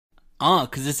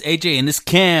Cause it's AJ and it's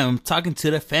Cam talking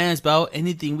to the fans about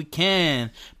anything we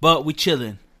can. But we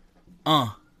chillin'.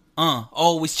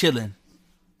 Always chillin'.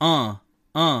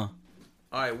 Alright,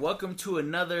 welcome to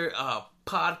another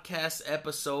podcast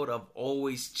episode of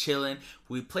Always Chillin'.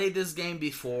 We played this game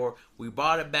before. We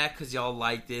brought it back because y'all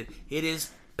liked it. It is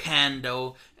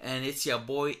Pando. And it's your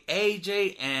boy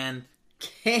AJ and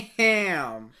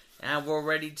Cam. And we're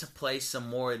ready to play some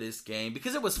more of this game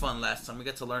because it was fun last time. We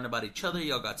got to learn about each other.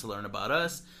 Y'all got to learn about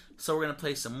us. So we're going to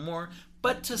play some more.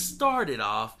 But to start it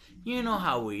off, you know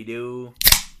how we do.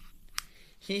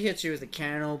 He hits you with a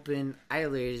can open. I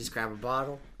literally just grab a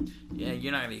bottle. Yeah,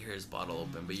 you're not going to hear his bottle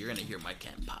open, but you're going to hear my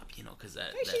can pop, because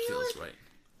that feels right.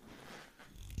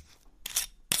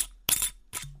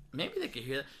 Maybe they could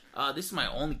hear that. This is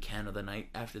my only can of the night.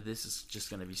 After this, is just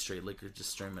going to be straight liquor.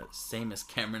 Just same as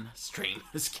Cameron.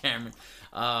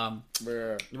 Well,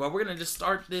 we're going to just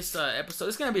start this episode.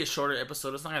 It's going to be a shorter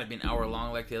episode. It's not going to be an hour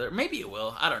long like the other. Maybe it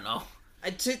will. I don't know.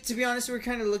 To be honest, we're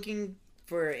kind of looking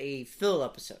for a fill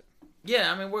episode.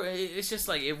 Yeah, I mean, it's just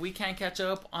like if we can't catch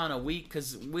up on a week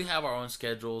because we have our own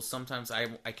schedules. Sometimes I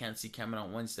can't see Cameron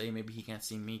on Wednesday. Maybe he can't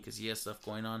see me because he has stuff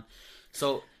going on.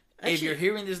 So... Actually, if you're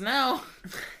hearing this now...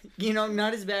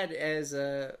 not as bad as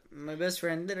my best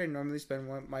friend that I normally spend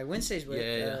my Wednesdays with.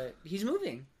 Yeah. He's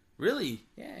moving. Really?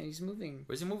 Yeah, he's moving.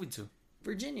 Where's he moving to?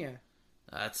 Virginia.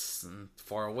 That's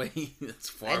far away. That's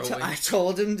far away. I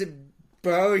told him to...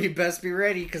 Bro, you best be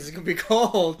ready because it's going to be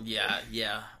cold.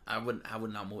 Yeah. I would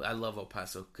not move. I love El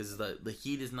Paso because the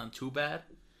heat is not too bad.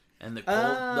 And the cold...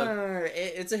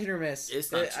 it's a hit or miss.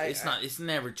 It's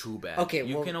never too bad. Okay,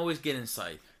 you can always get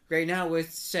inside. Right now,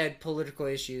 with said political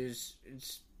issues,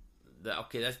 it's...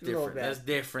 Okay, that's different. That's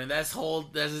different. That's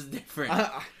different.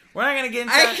 We're not going to get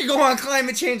into I can go on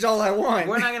climate change all I want.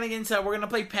 We're not going to get into that. We're going to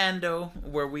play Pando,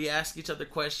 where we ask each other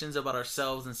questions about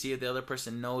ourselves and see if the other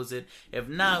person knows it. If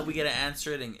not, we get to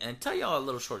answer it and tell y'all a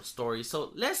little short story.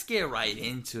 So let's get right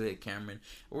into it, Cameron.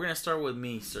 We're going to start with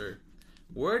me, sir.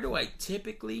 Where do I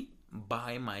typically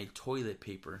buy my toilet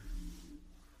paper?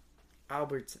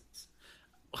 Albertsons.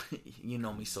 You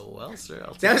know me so well, sir.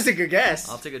 That was a good guess.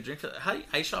 I'll take a drink for that.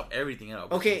 I shop everything at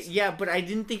Albertsons. Okay, yeah, but I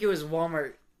didn't think it was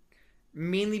Walmart.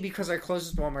 Mainly because our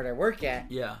closest Walmart I work at.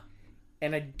 Yeah.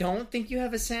 And I don't think you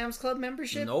have a Sam's Club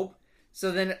membership. Nope.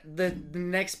 So then the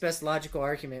next best logical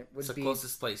argument would be... It's the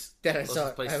closest place. That I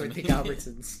would think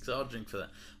Albertsons. So I'll drink for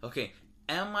that. Okay.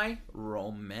 Am I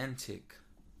romantic?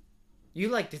 You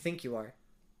like to think you are.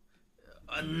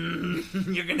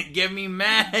 You're going to get me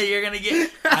mad. You're going to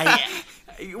get...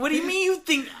 What do you mean you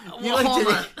think... You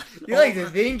like to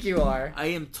think you are. I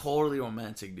am totally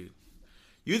romantic, dude.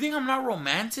 You think I'm not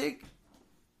romantic?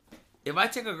 If I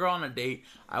take a girl on a date,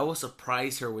 I will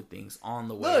surprise her with things on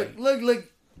the way. Look.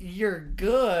 You're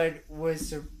good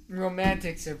with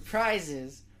romantic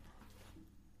surprises.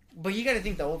 But you got to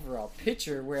think the overall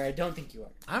picture where I don't think you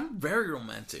are. I'm very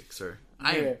romantic, sir.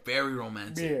 I am very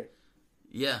romantic.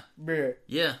 Yeah.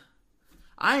 Yeah.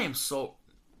 I am so...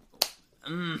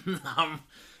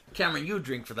 Cameron, you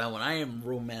drink for that one. I am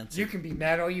romantic. You can be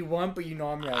mad all you want, but you know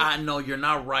I'm right. I know you're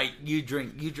not right. You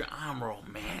drink. I'm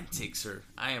romantic, sir.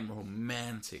 I am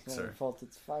romantic, sir. My fault.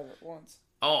 It's 5 at once.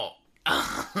 Oh.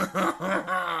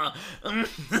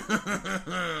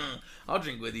 I'll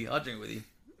drink with you.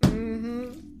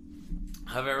 Mm-hmm.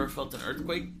 Have I ever felt an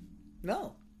earthquake?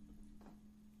 No.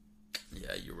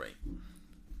 Yeah, you're right.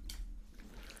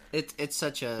 It's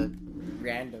such a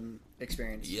random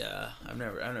experience. Yeah, I've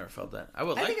never felt that. I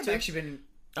think I've actually been.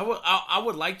 I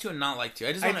would like to and not like to.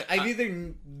 I've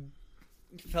either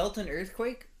felt an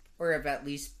earthquake or I've at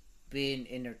least been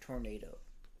in a tornado.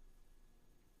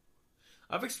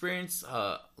 I've experienced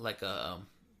like a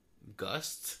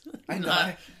gust. I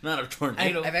know. Not a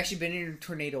tornado. I've actually been in a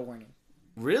tornado warning.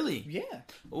 Really? Yeah.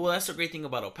 Well, that's the great thing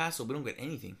about El Paso. We don't get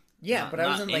anything. Yeah, but I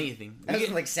was in anything. I was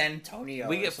in like San Antonio.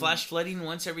 We get flash flooding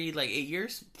once every like 8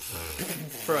 years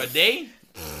for a day.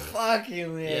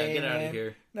 Fucking man. Yeah, get out of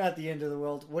here. Not the end of the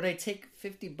world. Would I take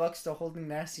 $50 to hold a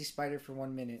nasty spider for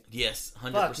 1 minute? Yes,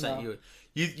 100%. No.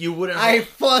 You wouldn't. I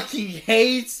fucking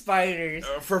hate spiders.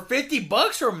 For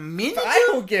 $50 for a minute? I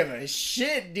don't give a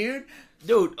shit, dude.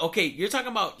 Dude, okay, you're talking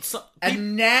about a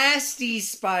nasty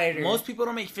spider. Most people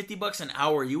don't make $50 an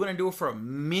hour. You wouldn't do it for a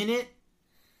minute?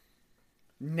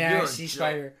 Nasty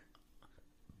spider.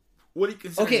 What do you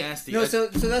consider nasty? No, so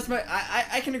that's my...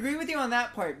 I can agree with you on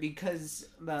that part because...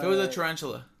 if it was a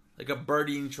tarantula. Like a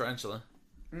bird-eating tarantula.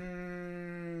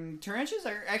 Tarantulas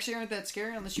aren't that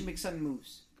scary unless you make sudden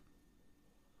moves.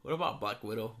 What about Black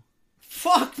Widow?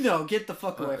 Fuck no! Get the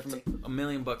fuck away from me. $1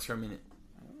 million for a minute.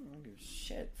 I don't give a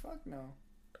shit. Fuck no.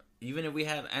 Even if we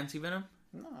had anti-venom?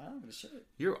 No, I don't give a shit.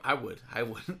 I would.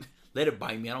 Let it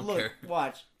bite me. I don't care.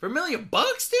 Watch. For $1 million,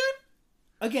 dude?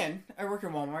 Again, I work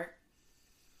at Walmart.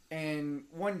 And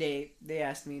one day, they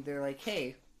asked me, they're like,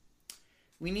 hey,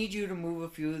 we need you to move a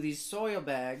few of these soil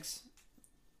bags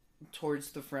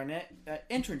towards the front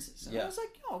entrances. And I was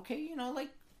like, oh, okay,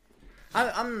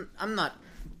 I'm not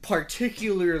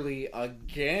particularly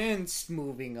against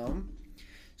moving them.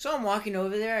 So I'm walking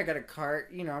over there. I got a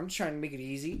cart. I'm just trying to make it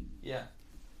easy. Yeah.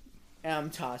 And I'm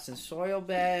tossing soil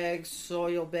bag.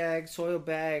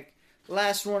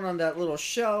 Last one on that little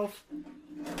shelf.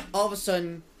 All of a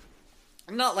sudden,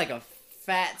 not like a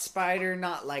fat spider,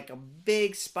 not like a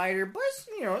big spider, but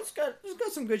it's got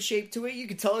some good shape to it. You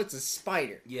can tell it's a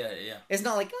spider. Yeah. It's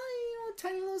not like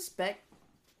tiny little speck.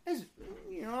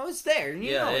 It's there.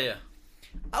 Yeah.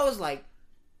 I was like,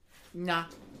 nah.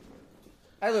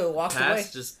 I literally walked away.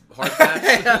 Just hard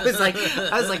pass.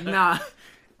 I was like, nah.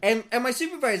 And my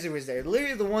supervisor was there.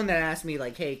 Literally the one that asked me,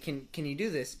 like, hey, can you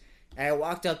do this? And I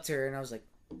walked up to her and I was like,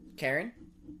 Karen,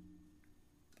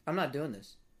 I'm not doing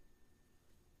this.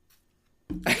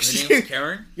 Her name's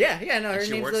Karen? Yeah, no, her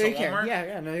name's literally Karen.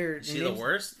 Yeah, no, Is she the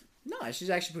worst? No, she's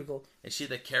actually pretty cool. Is she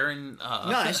the Karen?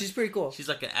 No, she's pretty cool. She's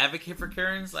like an advocate for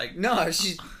Karens? Like no,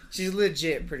 she's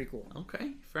legit pretty cool.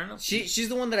 Okay, fair enough. She's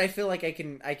the one that I feel like I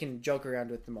can joke around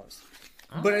with the most.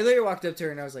 Oh. But I literally walked up to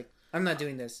her and I was like, I'm not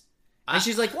doing this. And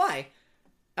she's like, why?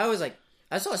 I was like,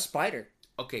 I saw a spider.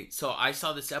 Okay, so I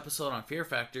saw this episode on Fear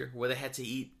Factor where they had to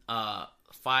eat 10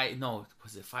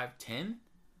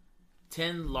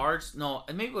 large, no,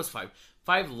 maybe it was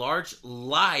 5 large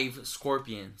live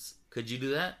scorpions. Could you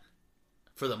do that?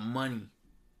 For the money.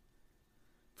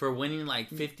 For winning like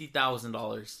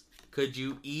 $50,000. Could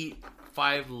you eat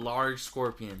 5 large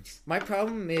scorpions? My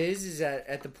problem is that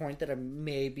at the point that I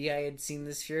had seen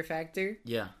this Fear Factor.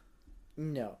 Yeah.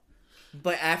 No.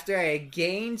 But after I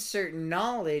gained certain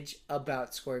knowledge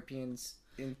about scorpions,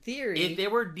 in theory... If they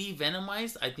were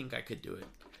devenomized, I think I could do it.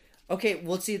 Okay,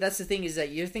 well, see, that's the thing, is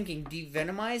that you're thinking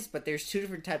devenomized, but there's 2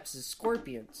 different types of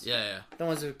scorpions. Yeah. The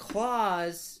ones with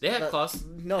claws... They have claws.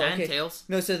 And tails.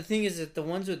 No, so the thing is that the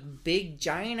ones with big,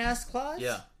 giant-ass claws...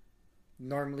 Yeah.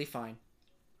 Normally fine.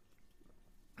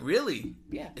 Really?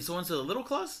 Yeah. It's the ones with the little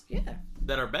claws? Yeah.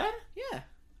 That are bad? Yeah.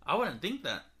 I wouldn't think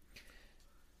that.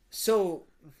 So...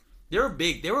 They were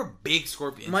big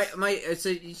scorpions. So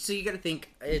you got to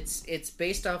think it's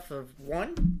based off of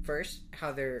first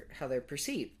how they're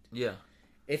perceived. Yeah.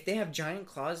 If they have giant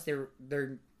claws,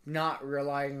 they're not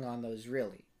relying on those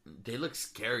really. They look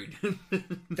scary.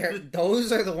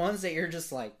 Those are the ones that you're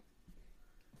just like,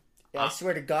 I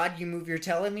swear to God, you move your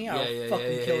tail at me, I'll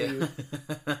fucking kill you.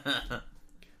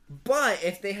 But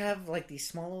if they have like these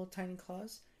small little tiny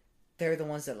claws, they're the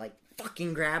ones that like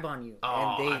fucking grab on you.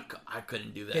 Oh, and I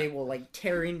couldn't do that. They will like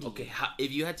tear into you. Okay,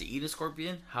 if you had to eat a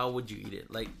scorpion, how would you eat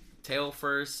it? Like tail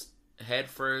first, head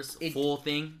first, full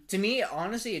thing? To me,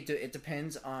 honestly, it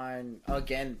depends on,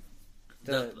 again,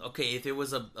 okay, if it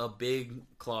was a big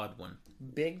clawed one.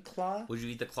 Big claw? Would you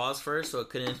eat the claws first so it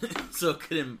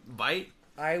couldn't bite?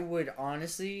 I would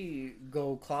honestly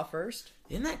go claw first.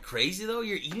 Isn't that crazy though?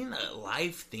 You're eating a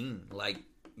live thing. Like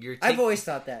I've always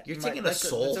thought that. You're taking a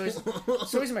soul.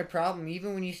 It's always my problem.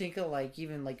 Even when you think of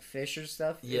even fish or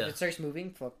stuff, if it starts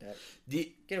moving, fuck that.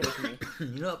 Get away from me.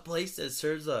 You know a place that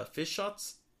serves fish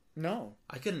shots? No.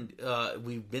 I couldn't.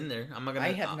 We've been there. I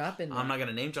have not been there. I'm not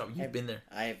gonna name drop. You've been there.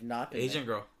 I have not been Asian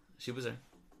girl. She was there.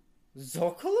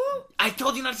 Zocalo? I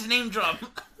told you not to name drop.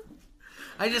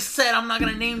 I just said I'm not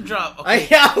gonna name drop. Okay.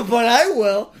 Yeah, but I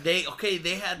will. They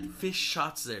had fish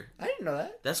shots there. I didn't know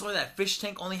that. That's why that fish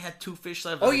tank only had 2 fish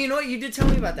left. Oh, you know what? You did tell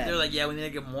me about that. They're like, yeah, we need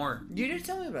to get more. You did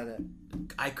tell me about that.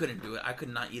 I couldn't do it. I could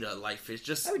not eat a live fish.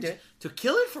 I would do it. To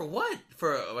kill it for what?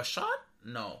 For a shot?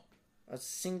 No. A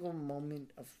single moment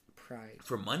of pride.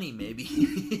 For money, maybe,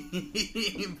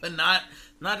 but not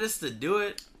just to do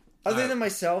it. Other than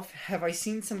myself, have I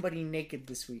seen somebody naked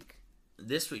this week?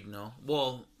 This week, no.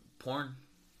 Well, porn.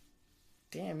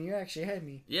 Damn, you actually had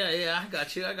me. Yeah, I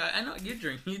got you. I know you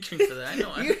drink for that. I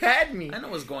know. You had me. I know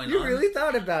what's going on. You really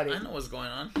thought about it. I know what's going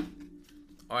on.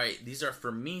 All right, these are for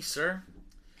me, sir.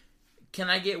 Can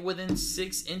I get within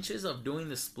 6 inches of doing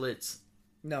the splits?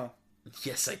 No.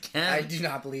 Yes, I can. I do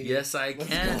not believe you. Yes, I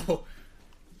can. Go.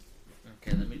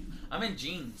 Okay, I'm in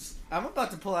jeans. I'm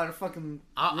about to pull out a fucking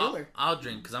ruler. I'll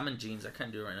drink because I'm in jeans. I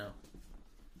can't do it right now.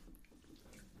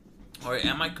 All right,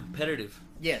 am I competitive?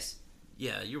 Yes.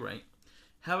 Yeah, you're right.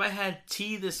 Have I had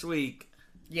tea this week?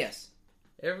 Yes.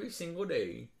 Every single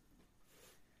day.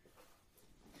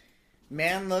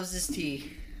 Man loves his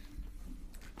tea.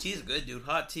 Tea's good, dude.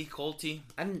 Hot tea, cold tea.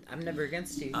 I'm never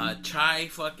against tea. Chai,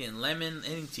 fucking lemon,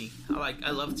 any tea. I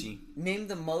love tea. Name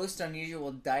the most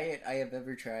unusual diet I have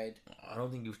ever tried. I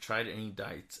don't think you've tried any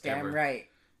diets Damn ever. right.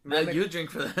 You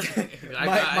drink for that.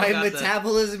 my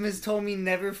metabolism has told me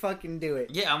never fucking do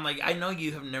it. Yeah, I'm like, I know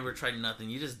you have never tried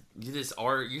nothing. You just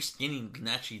are. You're skinny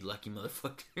naturally, lucky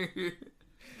motherfucker.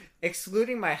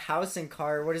 Excluding my house and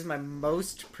car, what is my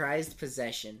most prized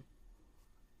possession?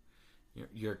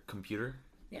 Your computer.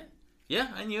 Yeah. Yeah,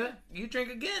 I knew it. You drink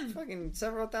again. Fucking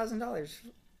several $1,000s.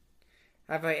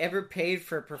 Have I ever paid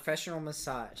for a professional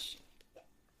massage?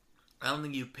 I don't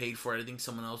think you paid for it. I think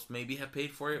someone else maybe have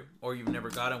paid for it, or you've never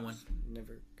gotten one.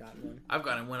 Never gotten one. I've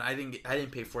gotten one. I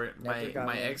didn't pay for it.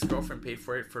 My ex-girlfriend paid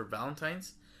for it for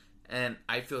Valentine's, and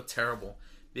I feel terrible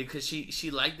because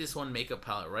she liked this one makeup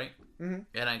palette, right? Mm-hmm.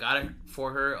 And I got it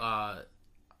for her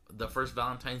the first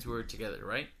Valentine's we were together,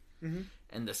 right? Mm-hmm.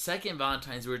 And the second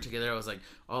Valentine's we were together, I was like,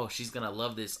 oh, she's gonna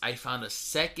love this. I found a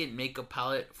second makeup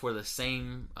palette for the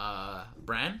same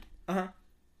brand,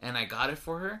 and I got it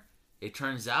for her. It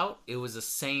turns out it was the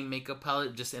same makeup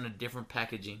palette, just in a different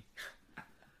packaging.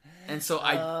 And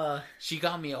so she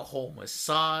got me a whole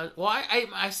massage. Well,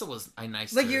 I still was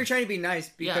nice. Like, you were trying to be nice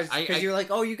because you're like,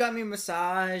 oh, you got me a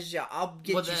massage. I'll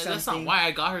get you something. That's not why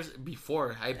I got her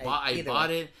before. I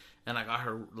bought it, and I got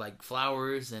her like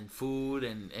flowers and food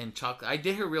and chocolate. I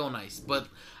did her real nice, but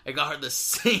I got her the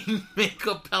same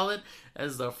makeup palette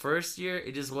as the first year.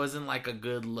 It just wasn't like a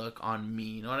good look on me.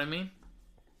 You know what I mean?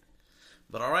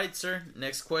 But all right, sir.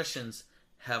 Next questions.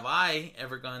 Have I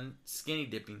ever gone skinny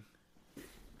dipping?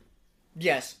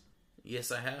 Yes.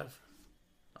 Yes, I have.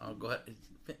 I'll go ahead.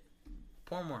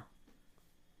 Pour more.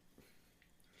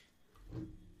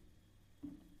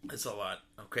 It's a lot.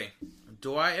 Okay.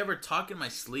 Do I ever talk in my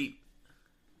sleep?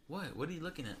 What? What are you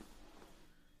looking at?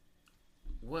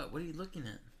 What are you looking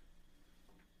at?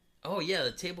 Oh, yeah,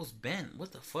 the table's bent.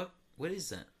 What the fuck? What is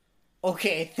that?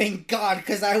 Okay, thank God,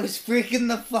 because I was freaking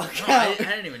the fuck out. I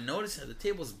didn't even notice that. The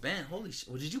table's bent. Holy shit.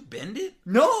 Well, did you bend it?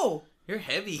 No! You're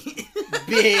heavy.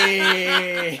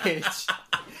 Bitch.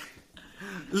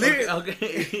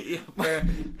 Okay. Yeah,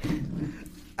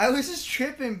 I was just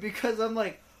tripping because I'm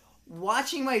like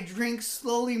watching my drink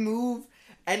slowly move,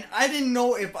 and I didn't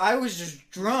know if I was just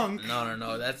drunk.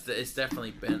 No. It's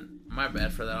definitely bent. My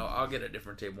bad for that. I'll get a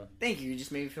different table. Thank you. You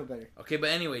just made me feel better. Okay, but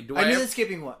anyway, I knew the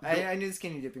skipping one. I knew the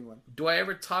skinny dipping one. Do I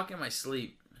ever talk in my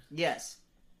sleep? Yes.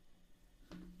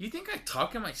 You think I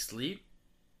talk in my sleep?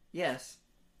 Yes.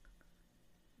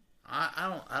 I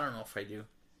don't know if I do.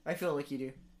 I feel like you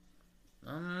do.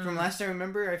 From last I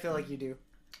remember, I feel like you do.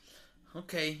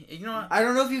 Okay, you know what? I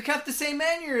don't know if you kept the same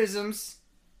mannerisms.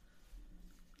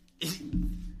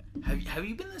 Have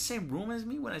you been in the same room as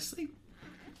me when I sleep?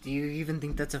 Do you even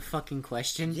think that's a fucking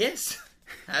question? Yes.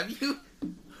 Have you?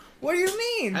 What do you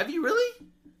mean? Have you really?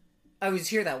 I was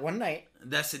here that one night.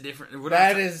 That's a different...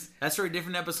 That's for a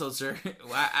different episode, sir.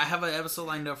 I have an episode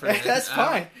lined up for that. That's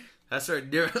fine. That's for a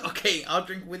different... Okay, I'll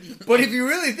drink with you. But if you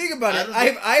really think about it,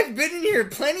 I've been in here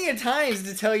plenty of times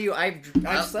to tell you I've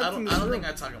slept in this room. I don't think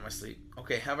I talk in my sleep.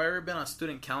 Okay, have I ever been on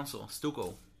student council?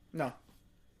 Stuco. No.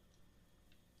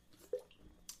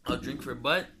 I'll drink for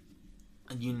butt.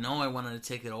 You know I wanted to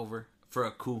take it over for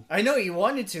a coup. I know you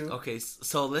wanted to. Okay,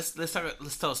 so let's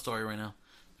tell a story right now.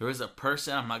 There was a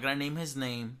person, I'm not gonna name his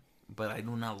name, but I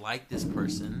do not like this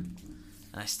person,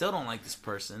 and I still don't like this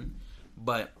person.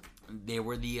 But they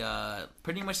were the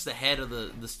pretty much the head of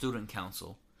the student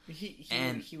council. He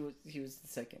was the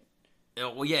second.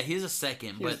 Well, yeah, he was a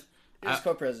second, he was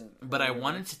co-president. But I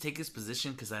wanted to take his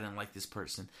position because I didn't like this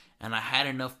person, and I had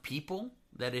enough people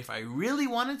that if I really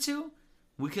wanted to,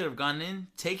 we could have gone in,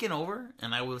 taken over,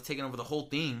 and I would have taken over the whole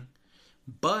thing.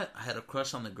 But I had a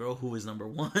crush on the girl who was number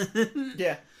one.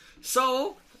 Yeah.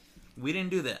 So, we didn't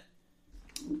do that.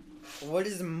 What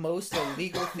is the most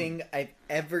illegal thing I've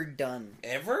ever done?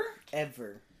 Ever?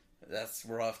 Ever. That's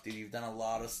rough, dude. You've done a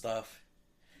lot of stuff.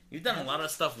 You've done a lot of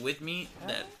stuff with me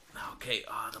that... Okay,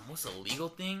 the most illegal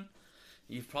thing?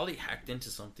 You've probably hacked into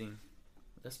something.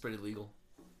 That's pretty legal.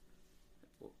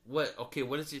 What? Okay,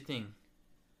 what is your thing?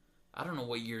 I don't know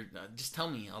what you're... just tell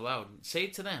me aloud. Say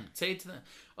it to them.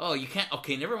 Oh, you can't...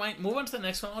 Okay, never mind. Move on to the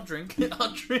next one. I'll drink.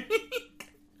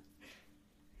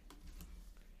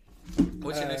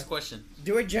 What's your next question?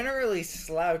 Do I generally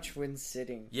slouch when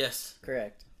sitting? Yes.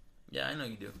 Correct. Yeah, I know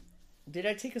you do. Did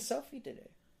I take a selfie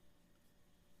today?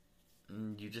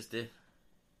 You just did.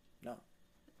 No.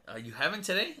 You haven't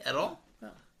today at all?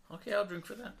 No. Okay, I'll drink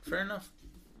for that. Fair enough.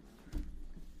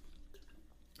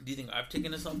 Do you think I've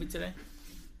taken a selfie today?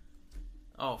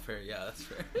 Oh, fair. Yeah, that's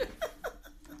fair.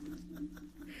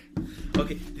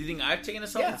 Okay, do you think I've taken a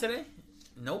selfie today?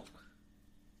 Nope.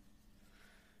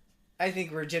 I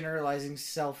think we're generalizing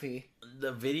selfie.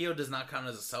 The video does not count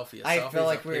as a selfie. I feel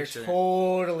like we're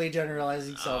totally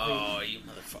generalizing selfie. Oh, you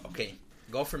motherfucker. Okay,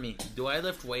 go for me. Do I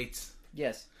lift weights?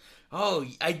 Yes. Oh,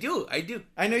 I do.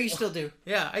 I know you still do.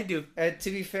 Yeah, I do.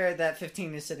 To be fair, that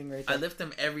 15 is sitting right there. I lift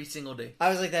them every single day. I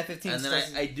was like, that 15 and then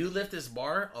I do lift this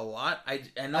bar a lot. I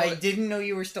didn't know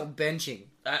you were still benching.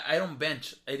 I don't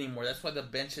bench anymore. That's why the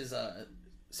bench is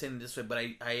sitting this way. But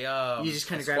I you just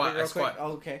kind of grab it real quick?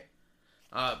 Oh, okay.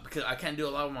 Because I can't do a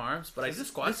lot with my arms, but I do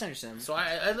squats. That's understandable. So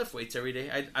I lift weights every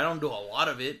day. I don't do a lot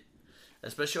of it,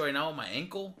 especially right now with my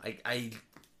ankle.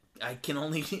 I can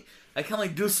only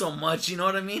do so much. You know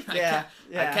what I mean? Yeah.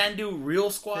 I can't do real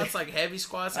squats like heavy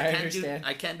squats. I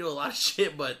can't do a lot of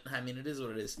shit. But I mean, it is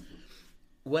what it is.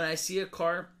 When I see a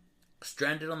car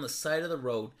stranded on the side of the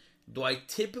road, do I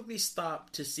typically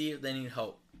stop to see if they need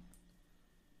help?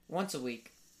 Once a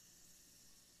week.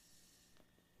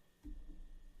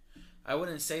 I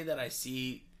wouldn't say that I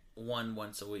see one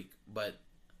once a week, but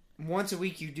once a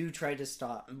week you do try to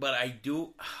stop. But I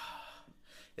do.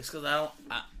 It's because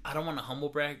I don't want to humble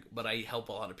brag, but I help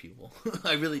a lot of people.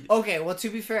 I really do. Okay, well, to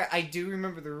be fair, I do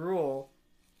remember the rule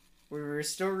where we were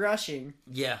still rushing.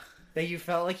 Yeah. That you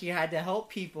felt like you had to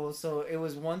help people, so it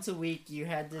was once a week you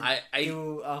had to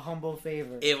do a humble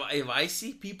favor. If I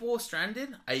see people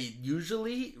stranded, I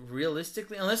usually,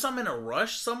 realistically, unless I'm in a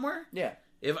rush somewhere. Yeah.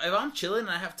 If I'm chilling and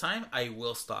I have time, I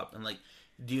will stop. And, like,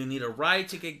 do you need a ride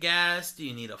to get gas? Do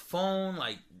you need a phone?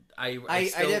 Like, I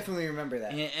definitely remember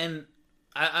that. And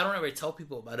I don't ever tell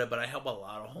people about it, but I help a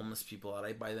lot of homeless people out.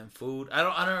 I buy them food. I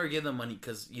don't ever give them money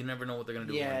because you never know what they're going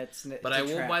to do. Yeah, but I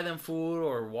will buy them food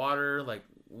or water. Like,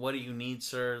 what do you need,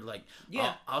 sir? Like,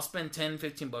 yeah. I'll spend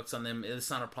 $10-15 on them.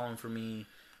 It's not a problem for me.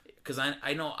 Because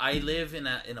I know I live in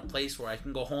a place where I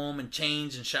can go home and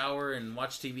change and shower and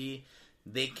watch TV.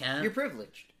 They can't. You're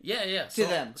privileged. Yeah. To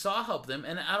them. So I'll help them.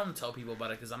 And I don't tell people about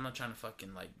it because I'm not trying to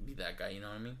fucking, like, be that guy. You know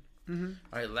what I mean? Mm-hmm.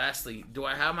 All right, lastly, do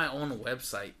I have my own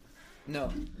website?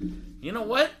 No. You know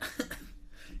what?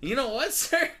 You know what,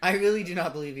 sir? I really do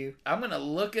not believe you. I'm going to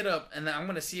look it up, and I'm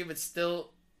going to see if it's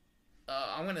still...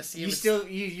 I'm going to see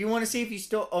if You want to see if you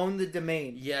still own the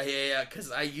domain. Yeah,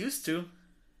 because I used to.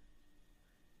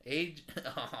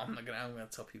 I'm going to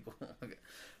tell people. Okay.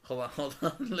 Hold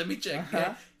on. Let me check.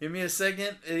 Uh-huh. Give me a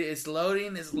second. It's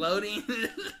loading.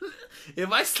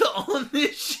 If I still own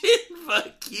this shit,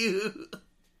 fuck you.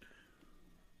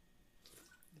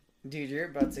 Dude, you're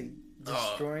about to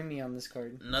destroy me on this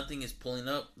card. Nothing is pulling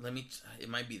up. It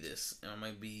might be this. It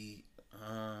might be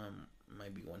 1,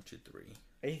 2, 3.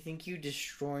 I think you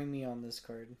destroy me on this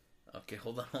card. Okay,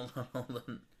 hold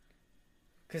on.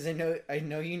 Because I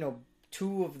know you know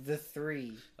 2 of the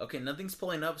 3. Okay, nothing's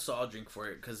pulling up, so I'll drink for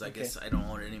it because I guess I don't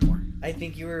own it anymore. I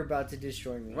think you were about to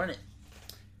destroy me. Run it.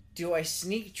 Do I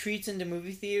sneak treats into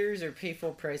movie theaters or pay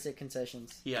full price at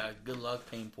concessions? Yeah, good luck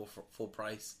paying full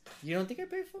price. You don't think I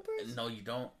pay full price? No, you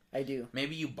don't. I do.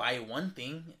 Maybe you buy one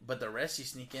thing, but the rest you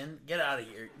sneak in. Get out of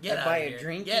here. I buy a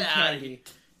drink and candy.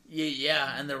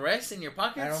 Yeah, and the rest in your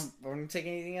pockets? I don't take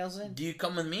anything else in. Do you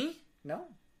come with me? No.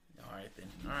 Alright then.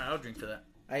 Alright, I'll drink for that.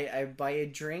 I buy a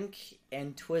drink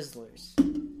and Twizzlers.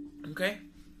 Okay.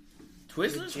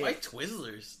 Twizzlers? Legit. Why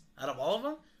Twizzlers? Out of all of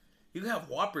them? You can have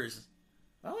Whoppers.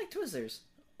 I like Twizzlers.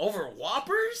 Over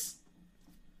Whoppers?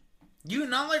 You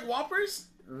not like Whoppers?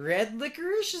 Red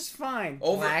licorice is fine.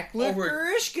 Black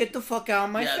licorice? Get the fuck out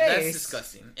of my face. Yeah, that's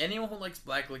disgusting. Anyone who likes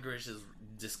black licorice is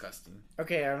disgusting.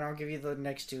 Okay, and I'll give you the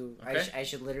next 2. Okay. I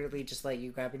should literally just let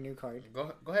you grab a new card.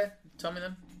 Go ahead. Tell me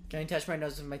them. Can I touch my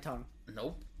nose with my tongue?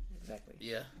 Nope. Exactly.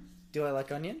 Yeah. Do I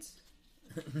like onions?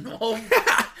 No.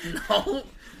 No.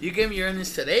 You gave me your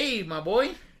onions today, my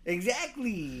boy.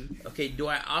 Exactly. Okay, do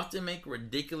I often make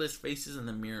ridiculous faces in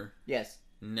the mirror? Yes.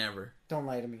 Never. Don't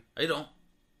lie to me. I don't.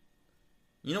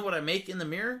 You know what I make in the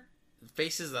mirror?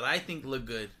 Faces that I think look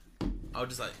good. I'll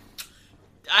just like...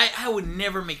 I would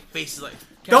never make faces like...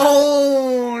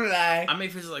 Don't lie. I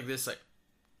make faces like this, like...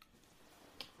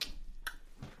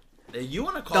 You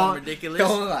want to call them ridiculous?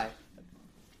 Don't lie.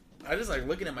 I just like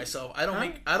looking at myself. I don't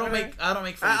make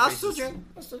funny faces. I'll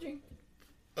still drink.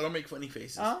 I don't make funny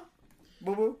faces.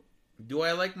 Boo boo. Do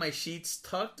I like my sheets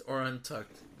tucked or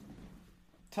untucked?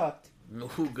 Tucked.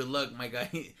 Ooh, good luck, my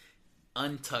guy.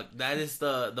 Untucked. That is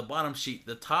the bottom sheet.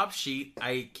 The top sheet,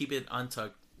 I keep it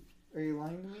untucked. Are you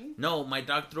lying to me? No, my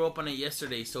dog threw up on it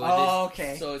yesterday, so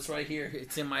okay. So it's right here.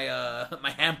 It's in my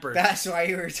my hamper. That's why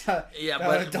you were yeah,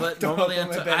 but normally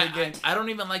I don't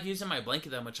even like using my blanket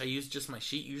that much. I use just my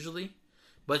sheet usually.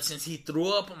 But since he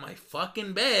threw up on my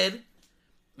fucking bed,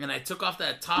 and I took off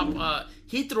that top,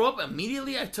 he threw up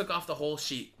immediately. I took off the whole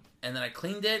sheet, and then I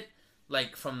cleaned it,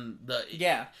 like from the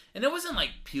Yeah, and it wasn't like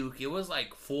puke. It was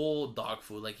like full dog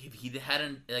food. Like if he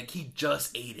hadn't, like he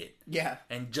just ate it. Yeah,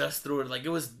 And just threw it. Like it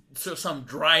was some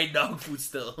dry dog food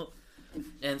still.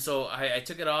 And so I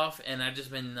took it off, and I've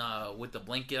just been with the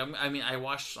blanket. I mean, I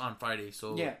washed on Friday,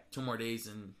 so 2 more days,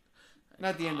 and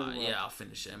not the end of the world. Yeah, I'll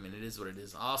finish it. I mean, it is what it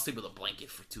is. I'll sleep with a blanket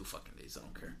for 2 fucking days. I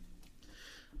don't care.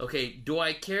 Okay, do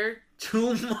I care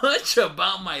too much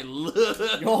about my looks?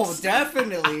 Oh,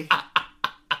 definitely.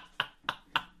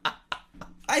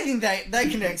 I think that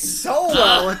connects so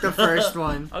well with the first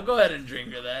one. I'll go ahead and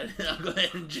drink for that.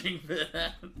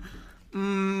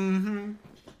 Mm-hmm.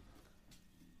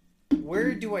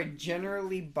 Where do I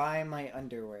generally buy my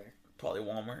underwear? Probably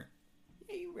Walmart.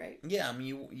 Yeah, you're right. Yeah, I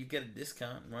mean, you get a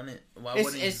discount. Run it. Why It's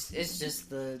wouldn't you? it's just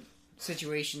the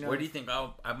situation of... Where do you think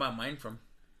I buy mine from?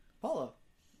 Polo.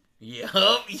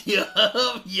 Yup.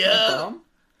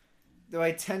 Do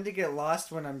I tend to get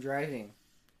lost when I'm driving?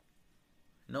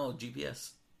 No,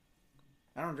 GPS.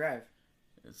 I don't drive.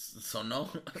 So no.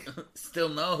 Still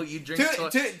no. You drink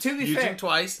twice. To be you fair, drink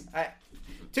twice.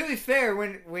 To be fair,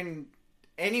 when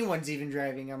anyone's even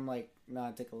driving, I'm like,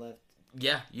 nah, take a left.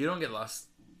 Yeah, you don't get lost.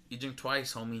 You drink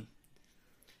twice, homie.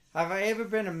 Have I ever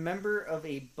been a member of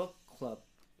a book club?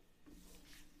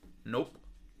 Nope.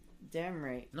 Damn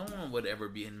right. No one would ever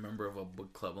be a member of a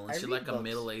book club unless I you're read like books. a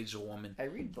middle-aged woman. I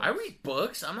read books. I read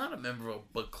books. I'm not a member of a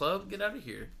book club. Get out of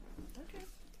here.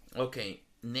 Okay.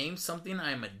 Name something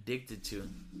I'm addicted to.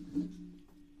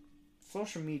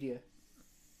 Social media.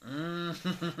 I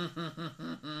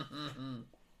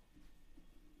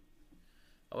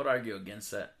would argue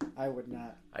against that. I would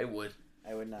not. I would.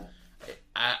 I would not.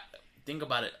 I think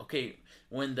about it. Okay,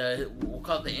 when we'll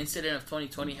call it the incident of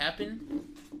 2020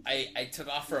 happened, I took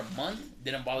off for a month.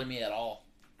 Didn't bother me at all.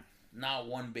 Not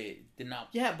one bit. Did not.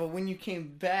 Yeah, but when you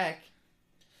came back,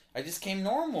 I just came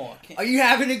normal. are you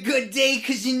having a good day?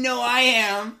 Because you know I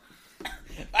am.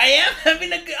 I am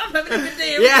having a good. I'm having a good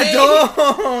day every yeah, day.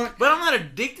 don't. But I'm not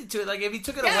addicted to it. Like if you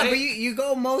took it away. Yeah, but you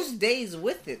go most days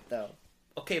with it though.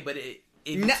 Okay, but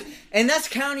and that's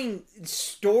counting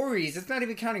stories. That's not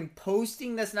even counting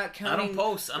posting. That's not counting. I don't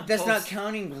post. That's not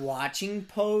counting watching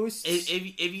posts.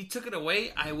 If you took it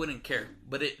away, I wouldn't care.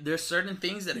 But there's certain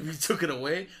things that if you took it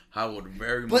away, I would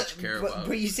very much care about.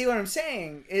 But you see what I'm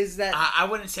saying is that I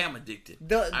wouldn't say I'm addicted.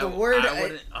 The word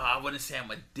I wouldn't say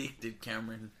I'm addicted,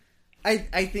 Cameron.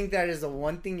 I think that is the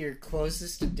one thing you're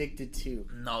closest addicted to.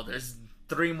 No, there's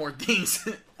 3 more things.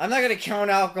 I'm not gonna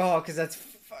count alcohol because that's.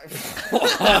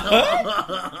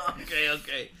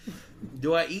 Okay.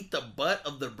 Do I eat the butt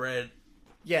of the bread?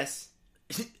 Yes.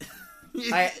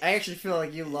 I actually feel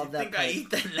like you love that. I eat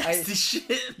that nasty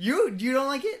shit. You don't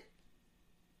like it?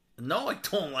 No, I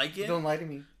don't like it. Don't lie to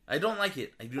me. I don't like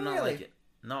it. I do not really? like it.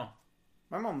 No.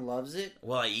 My mom loves it.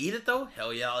 Will I eat it though?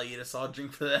 Hell yeah, I'll eat it. So I'll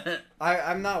drink for that.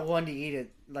 I'm not one to eat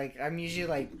it. Like I'm usually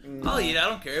like. I'll eat it. I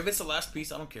don't care if it's the last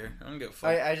piece. I don't care. I don't give a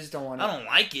fuck. I just don't want it. I don't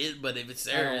like it, but if it's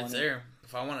there, it's there.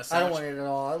 If I want a sandwich, I don't want it at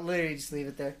all. I'll literally just leave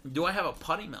it there. Do I have a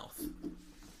potty mouth?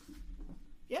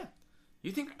 Yeah.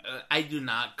 You think I do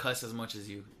not cuss as much as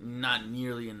you? Not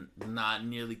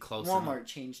nearly close. Walmart enough.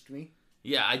 changed me.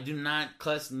 Yeah, I do not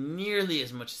cuss nearly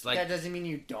as much as like. That doesn't mean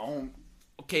you don't.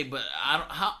 Okay, but I don't.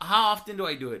 How often do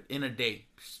I do it in a day?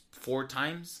 4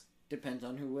 times. Depends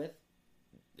on who with.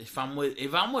 If I'm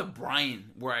with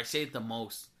Brian, where I say it the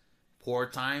most, 4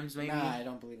 times maybe. Nah, I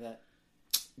don't believe that.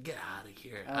 Get out of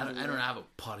here! I don't have a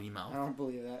potty mouth. I don't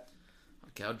believe that.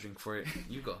 Okay, I'll drink for it.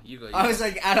 You go. I was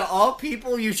like, out of all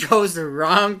people, you chose the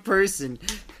wrong person.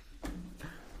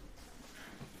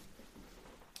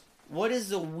 What is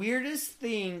the weirdest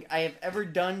thing I have ever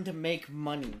done to make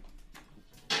money?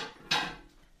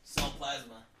 Sell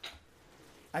plasma.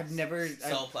 I've never...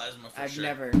 Sell plasma for I've sure.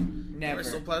 Never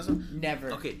Sell plasma?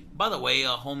 Never. Okay, by the way,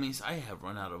 homies, I have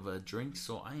run out of drink,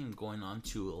 so I am going on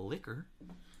to liquor.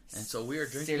 And so we are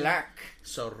drinking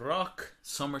Ciroc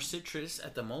Summer Citrus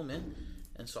at the moment.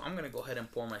 And so I'm going to go ahead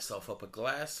and pour myself up a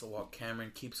glass while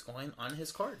Cameron keeps going on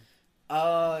his card.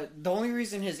 The only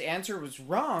reason his answer was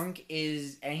wrong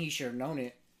is, and he should have known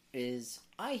it, is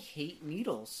I hate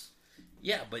needles.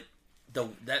 Yeah, but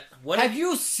have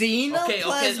you seen a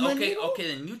plasma needle?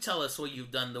 Okay, then you tell us what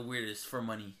you've done the weirdest for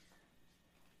money.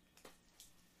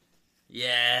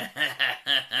 Yeah.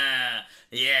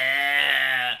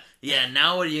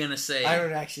 Now what are you gonna say? I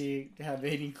don't actually have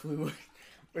any clue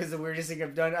what is the weirdest thing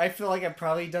I've done. I feel like I've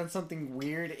probably done something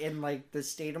weird in like the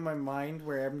state of my mind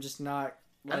where I'm just not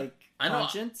like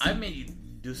conscious. I made you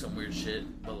do some weird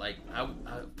shit, but like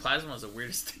plasma is the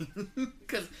weirdest thing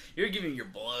because you're giving your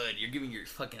blood, you're giving your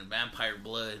fucking vampire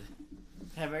blood.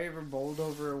 Have I ever bowled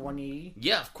over a 180?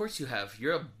 Yeah, of course you have.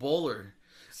 You're a bowler.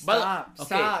 Stop.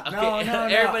 Okay. No.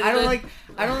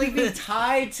 I don't like being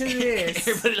tied to this.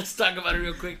 Everybody, let's talk about it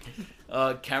real quick.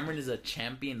 Cameron is a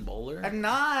champion bowler. I'm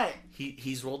not.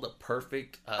 He's rolled a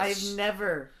perfect. I've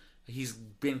never. He's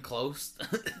been close.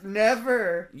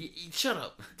 Never. Shut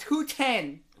up.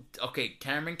 210. Okay,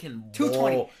 Cameron can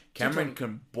 220. bowl. Cameron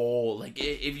can bowl. Like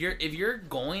if you're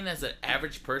going as an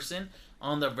average person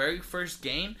on the very first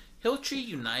game, he'll treat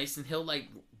you nice and he'll like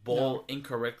bowl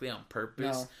incorrectly on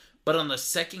purpose. No. But on the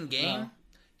second game,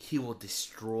 he will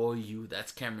destroy you.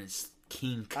 That's Cameron's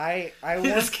kink.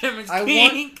 That's Cameron's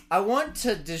kink. I want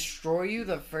to destroy you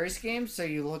the first game, so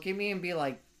you look at me and be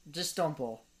like, just don't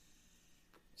bowl.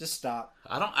 Just stop.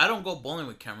 I don't go bowling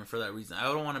with Cameron for that reason. I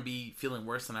don't want to be feeling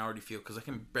worse than I already feel because I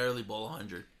can barely bowl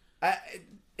 100.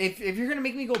 If you're gonna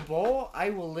make me go bowl,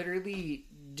 I will literally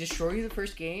destroy you the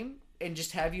first game and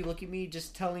just have you look at me,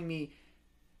 just telling me,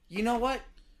 you know what?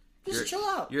 Just chill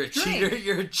out. You're a cheater.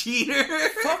 You're a cheater.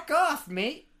 Fuck off,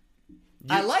 mate.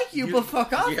 I like you, but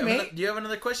fuck off, mate. Do you have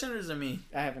another question, or is it me?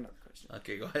 I have another question.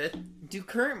 Okay, go ahead. Do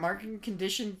current market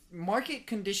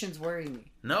conditions worry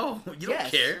me? No, you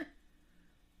don't care.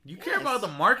 You care about the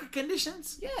market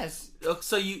conditions? Yes.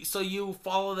 So you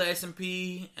follow the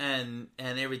S&P and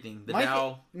everything. The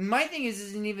Dow. My thing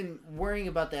isn't even worrying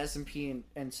about the S&P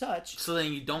and such. So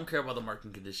then you don't care about the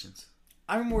market conditions.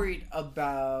 I'm worried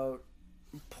about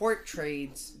port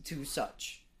trades to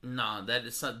such. No, that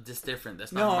is not just different.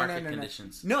 That's not market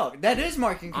conditions. No, that is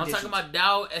market conditions. I'm talking about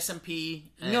Dow,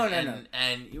 S&P, No.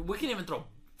 And we can even throw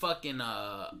fucking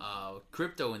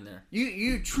crypto in there.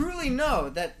 You truly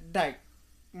know that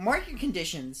market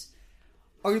conditions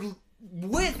are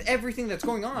with everything that's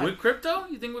going on. With crypto?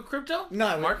 You think with crypto?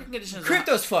 No, market conditions.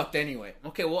 Crypto's fucked anyway.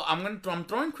 Okay, well I'm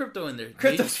throwing crypto in there.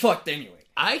 Crypto's fucked anyway.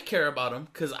 I care about them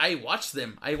because I watch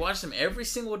them. I watch them every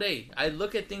single day. I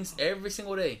look at things every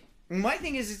single day. My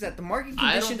thing is that the market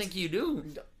conditions... I don't think you do.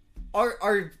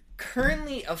 Are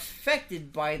currently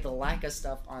affected by the lack of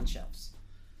stuff on shelves.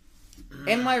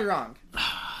 Am I wrong?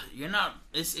 You're not...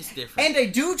 It's different. And I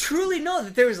do truly know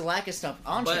that there is a lack of stuff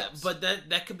on shelves. But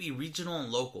that could be regional and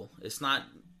local. It's not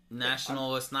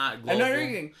national. It's not global. I'm not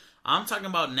arguing. I'm talking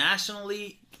about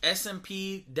nationally,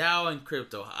 S&P, Dow, and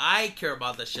crypto. I care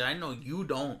about that shit. I know you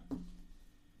don't.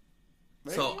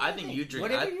 So I think you drink.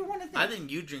 Whatever you want to think. I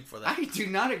think you drink for that. I do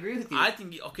not agree with you. I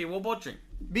think okay, we'll both drink.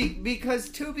 Because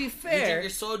to be fair, you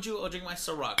drink your soju, I'll drink my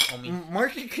Ciroc, homie.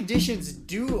 Market conditions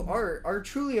are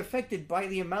truly affected by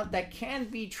the amount that can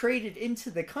be traded into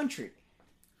the country.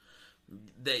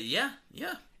 Yeah.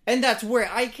 And that's where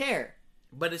I care.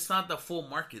 But it's not the full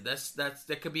market.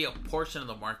 That could be a portion of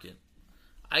the market.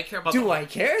 I care about. I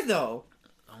care though?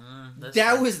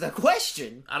 That was the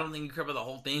question. I don't think you care about the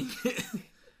whole thing.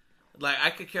 Like,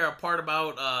 I could care a part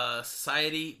about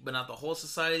society, but not the whole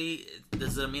society.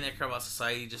 Does it mean I care about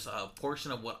society? Just a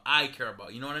portion of what I care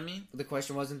about. You know what I mean? The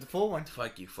question wasn't the full one.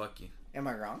 Fuck you. Am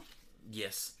I wrong?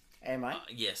 Yes. Am I?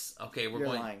 Yes. Okay, You're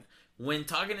going. lying. When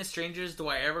talking to strangers, do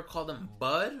I ever call them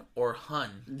bud or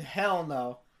hun? Hell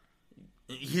no.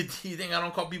 You think I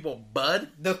don't call people bud?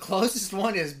 The closest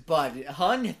one is bud.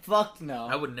 Hun? Fuck no.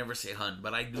 I would never say hun,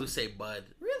 but I do say bud.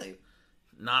 Really?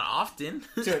 Not often.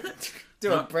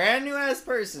 To a brand new ass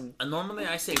person. Normally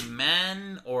I say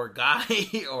man or guy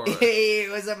or... Hey,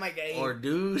 what's up, my guy? Or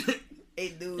dude. Hey,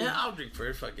 dude. Yeah, I'll drink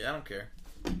first. Fuck it. I don't care.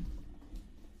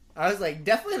 I was like,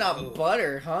 definitely not bud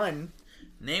or hun.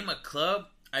 Name a club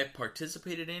I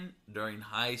participated in during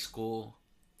high school.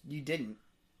 You didn't.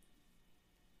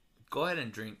 Go ahead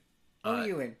and drink. What are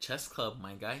you in? Chess club,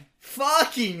 my guy.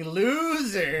 Fucking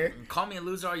loser. Call me a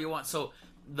loser all you want. So,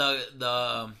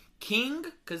 the king,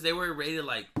 because they were rated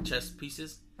like chess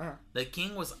pieces, the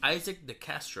king was Isaac de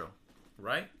Castro,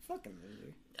 right? Fucking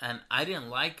loser. And I didn't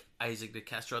like Isaac de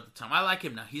Castro at the time. I like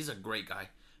him now. He's a great guy.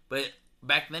 But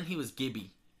back then he was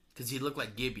Gibby, because he looked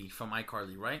like Gibby from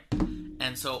iCarly, right?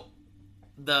 And so,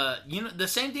 the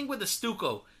same thing with the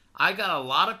Stuco. I got a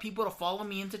lot of people to follow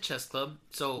me into chess club.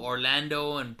 So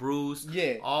Orlando and Bruce,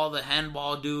 all the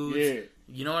handball dudes,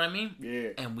 you know what I mean? Yeah.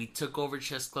 And we took over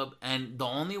chess club, and the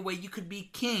only way you could be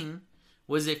king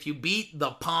was if you beat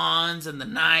the pawns and the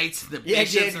knights, and the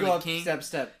bishops and the king.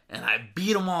 Step. And I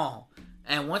beat them all.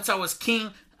 And once I was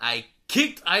king, I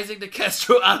kicked Isaac de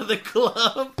Castro out of the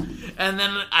club, and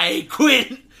then I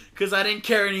quit because I didn't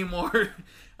care anymore.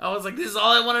 I was like, this is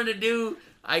all I wanted to do.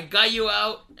 I got you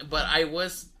out, but I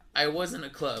was in a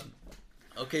club.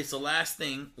 Okay, so last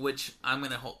thing, which I'm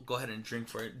going to go ahead and drink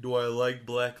for it. Do I like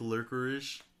black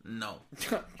licorice? No.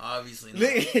 Obviously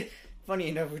not. Funny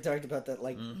enough, we talked about that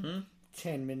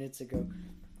 10 minutes ago.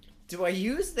 Do I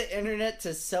use the internet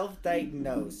to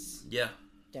self-diagnose? Yeah.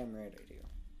 Damn right I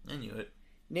do. I knew it.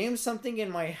 Name something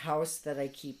in my house that I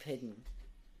keep hidden.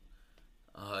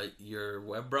 Your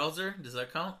web browser? Does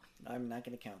that count? I'm not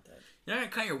gonna count that. You're not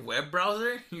gonna count your web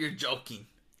browser? You're joking.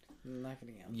 I'm not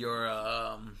gonna count.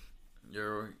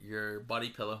 Your body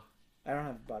pillow. I don't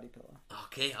have a body pillow.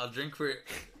 Okay, I'll drink for it.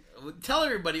 Tell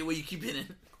everybody what you keep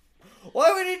hidden.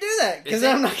 Why would you do that? Because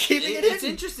I'm not keeping it It's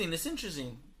hidden. interesting. It's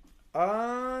interesting.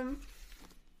 I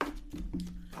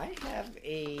have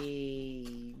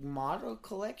a model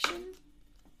collection.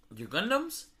 Your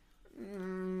Gundams?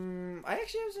 I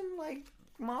actually have some like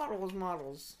models. The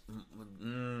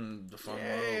fun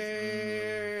models.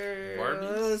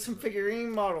 Barbies? Some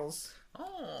figurine models.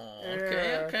 Oh,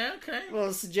 okay. A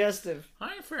little suggestive.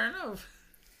 Alright, fair enough.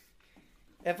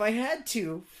 If I had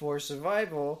to, for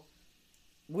survival,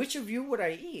 which of you would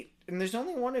I eat? And there's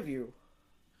only one of you.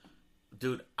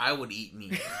 Dude, I would eat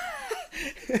meat.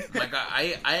 My God,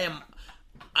 I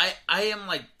am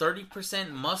like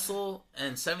 30% muscle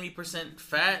and 70%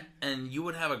 fat, and you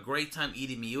would have a great time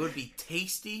eating me. It would be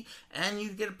tasty, and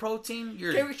you'd get a protein.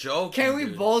 You're joking. Can we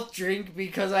dude. both drink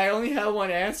because I only have one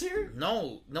answer?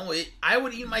 No, I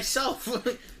would eat myself.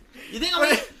 You think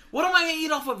what am I gonna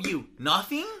eat off of you?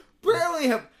 Nothing? But I only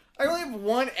have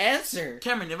one answer.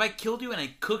 Cameron, if I killed you and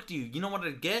I cooked you, you know what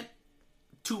I'd get?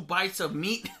 2 bites of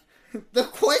meat. The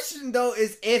question though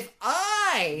is if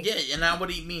I... Yeah, and I would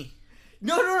eat me.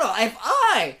 No. If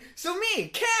I... So me,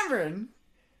 Cameron,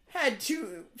 had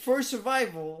to... For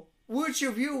survival, which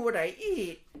of you would I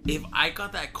eat? If I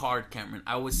got that card, Cameron,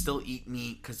 I would still eat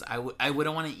meat because I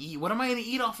wouldn't want to eat. What am I going to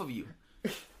eat off of you?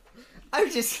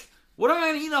 What am I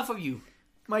going to eat off of you?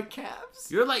 My calves?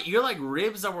 You're like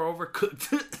ribs that were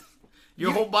overcooked.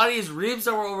 Your whole body is ribs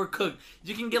that were overcooked.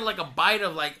 You can get like a bite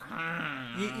of like,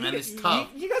 and it's tough.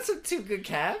 You got some 2 good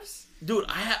calves? Dude,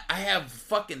 I have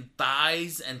fucking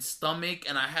thighs and stomach,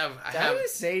 and I didn't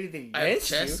say anything against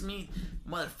chest meat.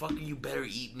 Motherfucker, you better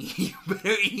eat me. You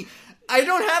better eat. I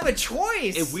don't have a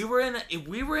choice. If we were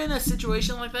in a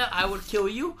situation like that, I would kill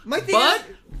you.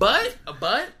 But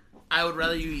I would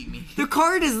rather you eat me. The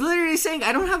card is literally saying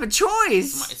I don't have a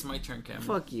choice. It's my turn, Cameron.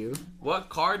 Fuck you. What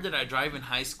car did I drive in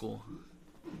high school?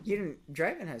 You didn't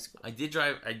drive in high school. I did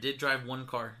drive one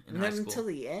car in high school. Not until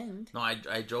the end. No, I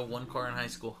drove one car in high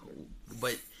school.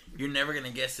 But you're never gonna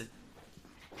guess it.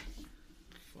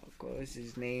 Fuck, what was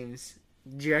his names?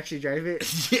 Did you actually drive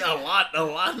it? Yeah, a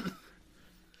lot.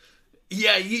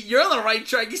 Yeah, you're on the right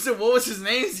track. You said, what was his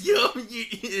name? Yo,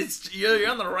 you're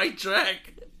on the right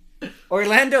track.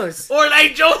 Orlando's.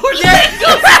 Orlando's car.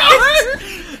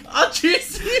 I'll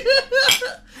choose you.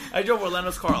 I drove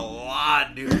Orlando's car a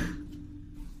lot, dude.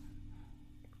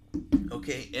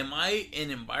 Okay, am I an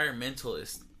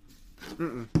environmentalist?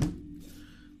 I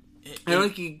don't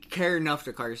think you care enough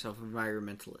to call yourself an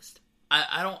environmentalist.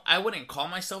 I wouldn't call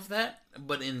myself that,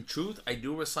 but in truth, I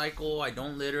do recycle. I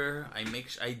don't litter. I do.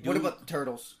 What about the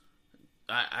turtles?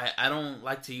 I don't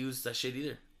like to use that shit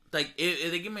either. Like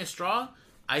if they give me a straw,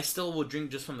 I still will drink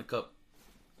just from the cup.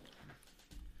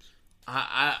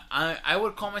 I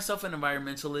would call myself an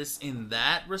environmentalist in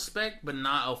that respect, but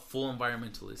not a full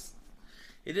environmentalist.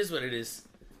 It is what it is.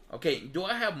 Okay, do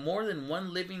I have more than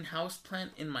one living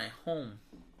houseplant in my home?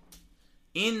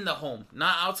 In the home.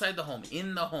 Not outside the home.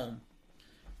 In the home.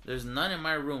 There's none in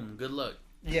my room. Good luck.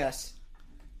 Yes.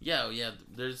 Yeah.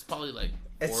 There's probably like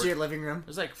 40. It's your living room?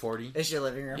 There's like 40. It's your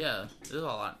living room? Yeah, there's a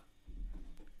lot.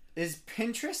 Is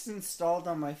Pinterest installed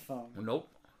on my phone? Nope.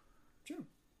 True.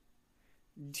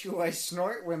 Do I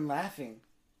snort when laughing?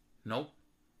 Nope.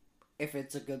 If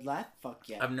it's a good laugh, fuck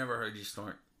yeah. I've never heard you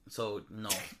snort. So, no.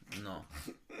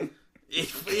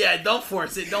 Yeah, don't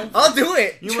force it. I'll do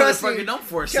it. You motherfucker, don't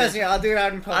force it. Trust me, I'll do it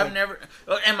out in public. I've never...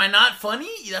 Am I not funny?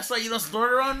 That's why you don't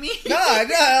snort around me? No,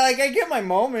 like, I get my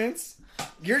moments.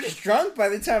 You're just drunk by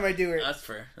the time I do it.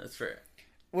 That's fair.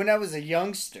 When I was a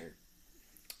youngster,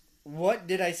 what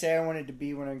did I say I wanted to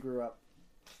be when I grew up?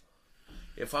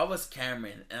 If I was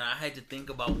Cameron and I had to think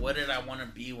about what did I want to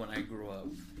be when I grew up...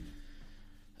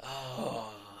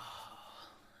 Oh...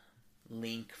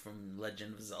 Link from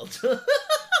Legend of Zelda.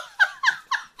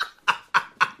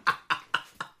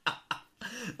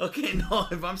 Okay, no,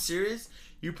 if I'm serious,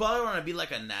 you probably want to be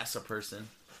like a NASA person.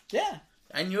 Yeah.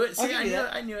 I knew it. See,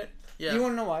 I knew it. Yeah. You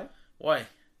want to know why? Why?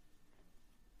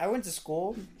 I went to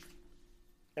school,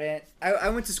 and I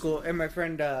went to school, and my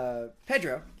friend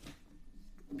Peter,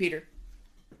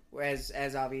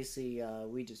 as obviously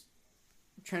we just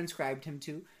transcribed him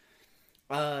to,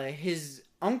 his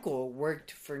uncle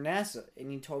worked for NASA,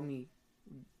 and he told me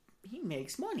he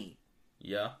makes money.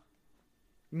 Yeah.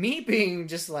 Me being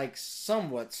just like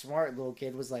somewhat smart little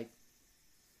kid was like,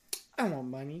 I want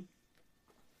money.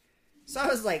 So I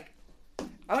was like,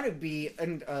 I want to be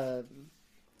an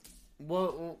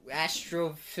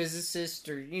astrophysicist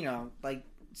or like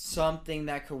something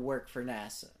that could work for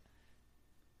NASA.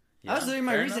 Yeah, that was literally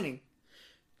my reasoning. Enough.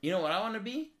 You know what I want to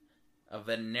be? A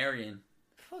veterinarian.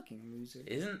 Fucking loser.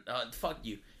 Fuck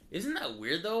you. Isn't that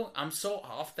weird though? I'm so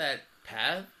off that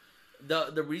path.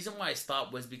 The reason why I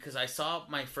stopped was because I saw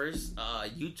my first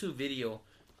YouTube video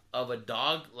of a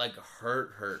dog like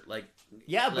hurt like.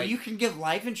 Yeah, but you can get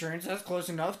life insurance. That's close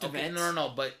enough to vets.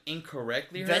 No, but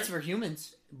incorrectly hurt. Vets for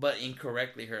humans. But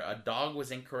incorrectly hurt. A dog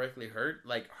was incorrectly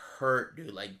hurt,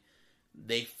 dude. Like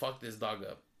they fucked this dog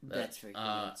up. Vets for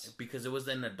humans. Because it was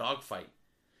in a dog fight.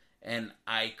 And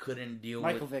I couldn't deal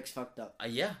Michael Vick's fucked up.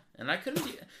 Yeah, and I couldn't.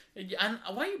 Why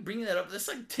are you bringing that up? That's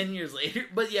like 10 years later.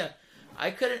 But yeah,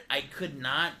 I could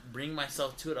not bring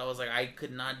myself to it. I was like, I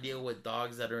could not deal with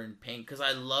dogs that are in pain because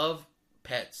I love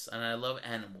pets and I love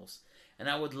animals, and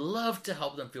I would love to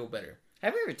help them feel better.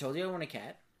 Have I ever told you I want a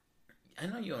cat? I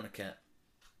know you own a cat.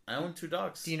 I own 2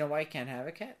 dogs. Do you know why I can't have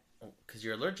a cat? Because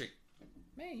you're allergic.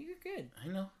 Man, you're good. I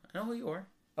know who you are.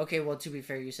 Okay, well, to be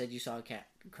fair, you said you saw a cat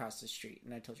across the street,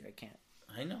 and I told you I can't.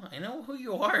 I know who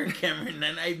you are, Cameron,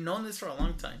 and I've known this for a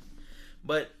long time.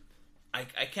 But I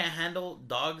can't handle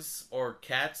dogs or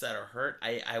cats that are hurt.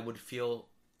 I would feel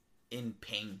in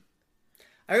pain.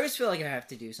 I always feel like I have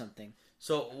to do something.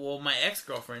 So, well, my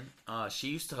ex-girlfriend, she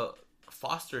used to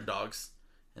foster dogs,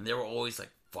 and they were always,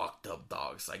 like, fucked up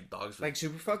dogs. Like, dogs were... Like,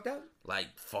 super fucked up? Like,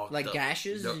 fucked like up.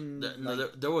 Gashes?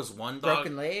 There was one dog...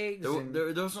 Broken legs? There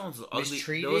was one that was ugly.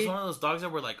 Mistreated? There was one of those dogs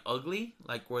that were, like, ugly.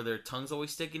 Like, where their tongue's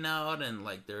always sticking out, and,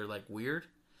 like, they're, like, weird.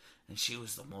 And she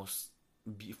was the most...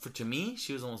 To me,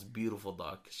 she was the most beautiful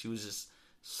dog. She was just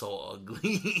so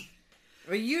ugly.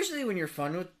 Well, usually when you're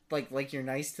fun with, like you're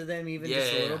nice to them, even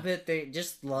just a little bit, they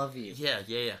just love you.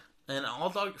 Yeah. And all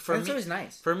dogs... That's always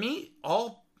nice. For me,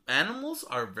 all animals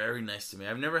are very nice to me.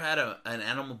 I've never had an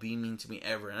animal be mean to me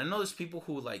ever. And I know there's people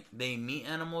who, like, they meet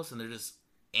animals and they're just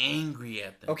angry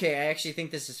at them. Okay, I actually think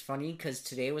this is funny because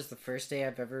today was the first day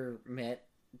I've ever met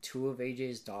 2 of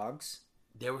AJ's dogs.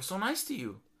 They were so nice to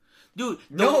you. Dude,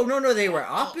 no, they were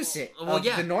opposite of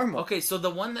the normal. Okay, so the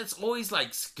one that's always,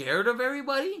 like, scared of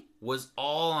everybody was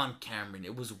all on Cameron.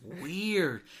 It was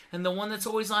weird. And the one that's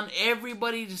always on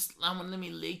everybody, just, let me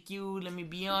lick you, let me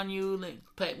be on you, like,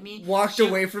 pet me. Walked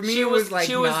away from me, she was like,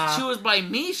 nah. She was by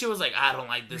me, she was like, I don't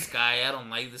like this guy, I don't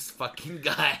like this fucking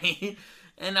guy.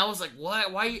 And I was like,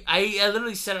 what? Why? I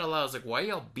literally said it out loud. I was like, why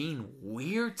y'all being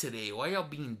weird today? Why y'all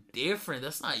being different?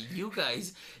 That's not you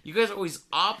guys. You guys are always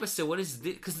opposite. What is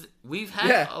this? Because we've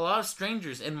had a lot of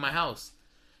strangers in my house.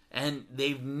 And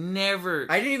they've never...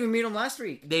 I didn't even meet them last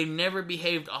week. They've never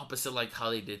behaved opposite like how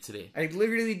they did today. I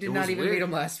literally did not even meet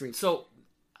them last week. So,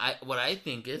 what I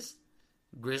think is...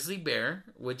 Grizzly Bear,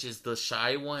 which is the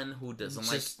shy one who doesn't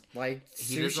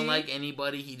he doesn't like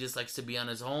anybody. He just likes to be on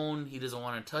his own. He doesn't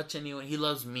want to touch anyone. He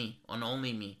loves me and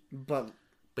only me. But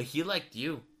he liked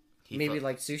you.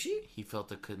 Like sushi. He felt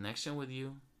a connection with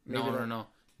you. Nope.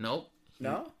 No.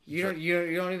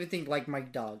 You don't even think like my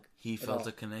dog. He felt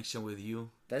a connection with you.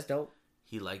 That's dope.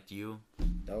 He liked you.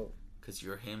 Dope. Because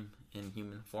you're him in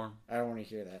human form. I don't want to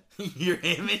hear that. You're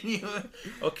him in human.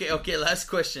 Okay. Last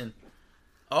question.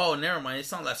 Oh, never mind.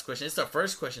 It's not the last question. It's the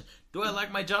first question. Do I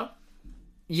like my job?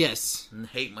 Yes. I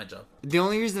hate my job. The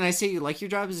only reason I say you like your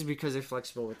job is because they're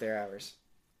flexible with their hours.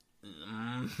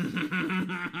 I'm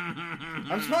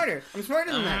smarter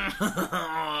than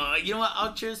that. You know what?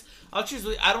 I'll choose.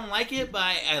 I don't like it, but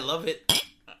I love it.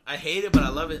 I hate it, but I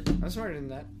love it. I'm smarter than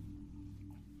that.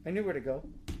 I knew where to go.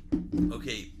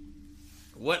 Okay.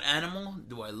 What animal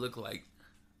do I look like?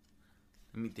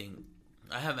 Let me think.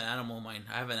 I have an animal in mind.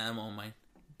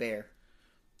 Bear?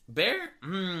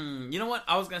 You know what?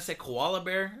 I was gonna say koala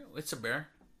bear. It's a bear.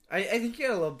 I think you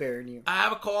got a little bear in you. I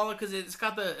have a koala because it's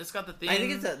got the thing. I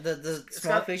think it's the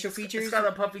small facial features. It's got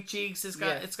the puffy cheeks. It's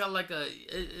got like a.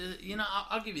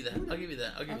 I'll give you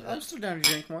that. I'm still down to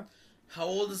drink more. How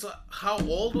old was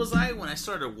I when I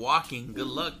started walking? Good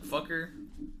luck, fucker.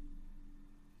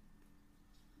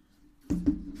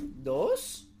 2?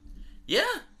 Yeah.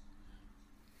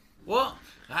 Well,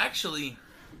 actually,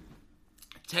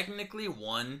 technically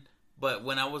 1, but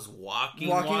when I was walking,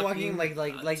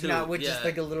 like two, not with just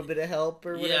like a little bit of help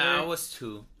or whatever. Yeah, I was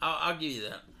 2. I'll give you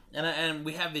that, and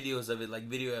we have videos of it, like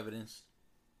video evidence.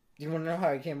 Do you want to know how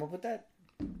I came up with that?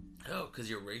 Oh, because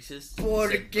you're racist. ¿Por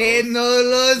qué no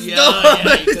los dos?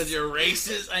 Yeah, because you're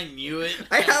racist. I knew it.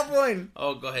 I have one.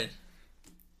 Oh, go ahead.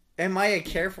 Am I a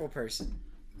careful person?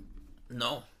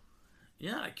 No,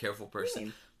 you're not a careful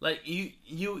person. Like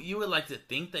you would like to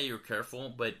think that you're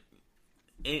careful, but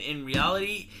in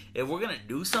reality, if we're gonna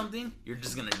do something, you're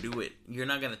just gonna do it. You're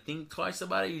not gonna think twice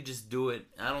about it. You just do it.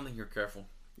 I don't think you're careful.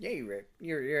 Yeah, you're right.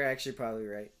 You're actually probably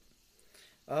right.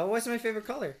 What's my favorite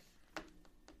color?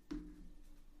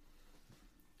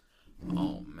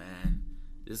 Oh man,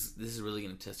 this is really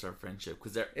gonna test our friendship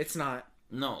because it's not.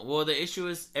 No, well the issue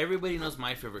is everybody knows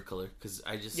my favorite color because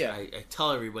I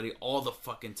tell everybody all the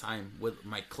fucking time with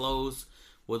my clothes,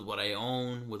 with what I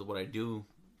own, with what I do.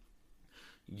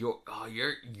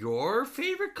 Your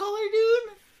favorite color,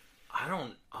 dude? I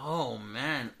don't. Oh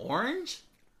man, orange.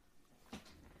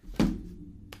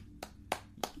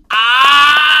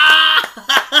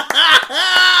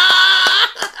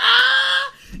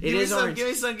 It is orange. Give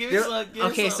me some.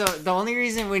 Okay, so the only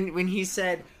reason when he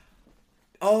said,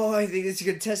 "Oh, I think it's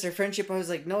gonna test our friendship," I was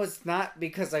like, "No, it's not,"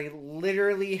 because I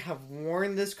literally have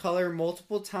worn this color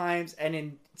multiple times and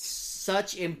in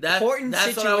such important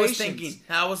that's situations. What I was thinking.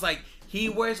 I was like, he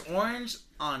wears orange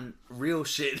on real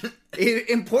shit.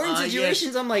 Important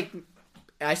situations, yes. I'm like,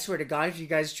 I swear to God, if you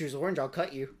guys choose orange, I'll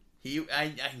cut you.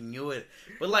 I knew it,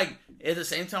 but like at the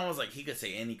same time, I was like, he could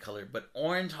say any color, but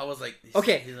orange, I was like,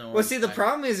 okay. Well, see, the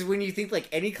problem is when you think like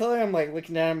any color, I'm like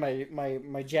looking at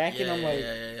my jacket, and I'm like,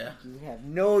 you have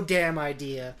no damn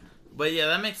idea. But yeah,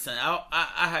 that makes sense.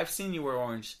 I have seen you wear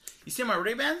orange. You see my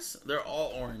Ray-Bans? They're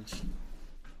all orange.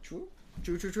 True.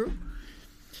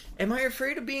 Am I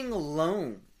afraid of being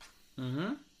alone?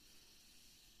 Mm-hmm.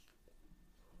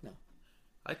 No.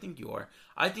 I think you are.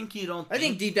 I think you don't. I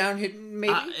think deep down,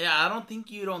 maybe. I don't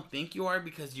think you don't think you are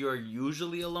because you're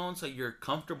usually alone, so you're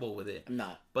comfortable with it. I'm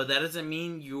not. But that doesn't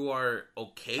mean you are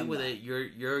okay with it.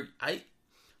 You're. I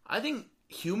think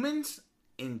humans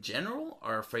in general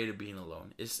are afraid of being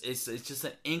alone. It's just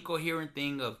an incoherent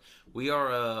thing of we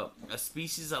are a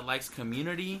species that likes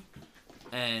community.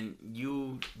 And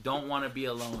you don't want to be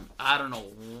alone. I don't know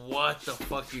what the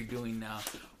fuck you're doing now.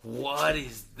 What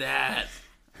is that?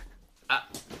 I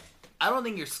don't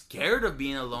think you're scared of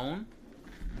being alone,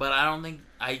 but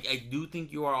I do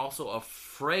think you are also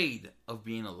afraid of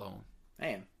being alone. I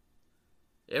am.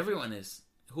 Everyone is.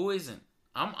 Who isn't?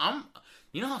 I'm.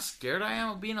 You know how scared I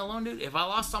am of being alone, dude? If I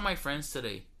lost all my friends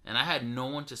today and I had no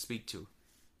one to speak to,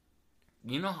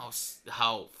 you know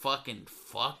how fucking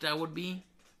fucked I would be?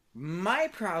 My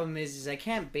problem is I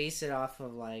can't base it off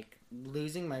of like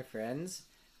losing my friends.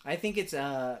 I think it's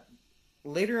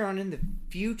later on in the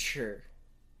future,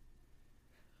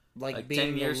 like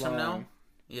being 10 years alone. from now.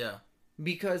 Yeah,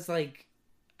 because like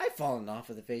I've fallen off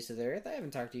of the face of the earth. I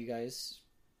haven't talked to you guys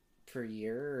for a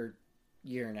year or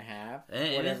year and a half,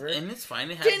 whatever. And it's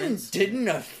fine. It happens. Didn't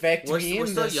affect me. We're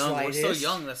in still the young. slightest. We're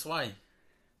still young. That's why.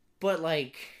 But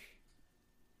like,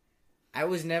 I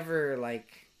was never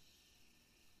like.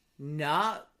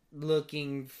 Not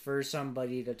looking for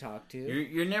somebody to talk to.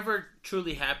 You're never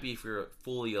truly happy if you're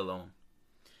fully alone.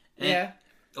 And, yeah.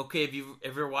 Okay, if you've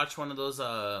ever watched one of those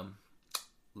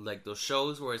like those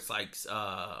shows where it's like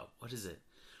what is it?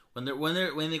 When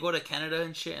they go to Canada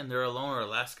and shit and they're alone, or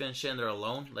Alaska and shit and they're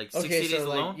alone, like 60 days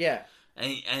alone. Yeah.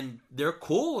 And they're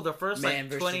cool the first like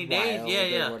 20 days.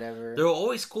 Yeah. Whatever. They're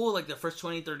always cool like the first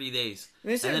 20, 30 days.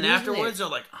 And then afterwards they're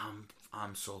like,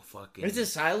 I'm so fucking... It's a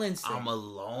silence thing. I'm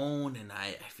alone and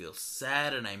I feel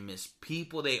sad and I miss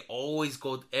people.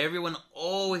 Everyone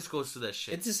always goes through that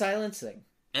shit. It's a silence thing.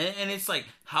 And it's like,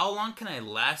 how long can I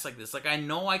last like this? Like, I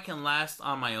know I can last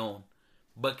on my own.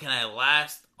 But can I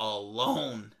last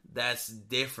alone? That's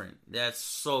different. That's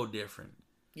so different.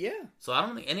 Yeah. So I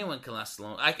don't think anyone can last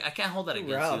alone. I can't hold that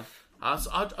against you.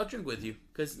 I'll drink with you.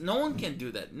 Because no one can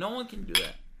do that. No one can do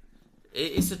that.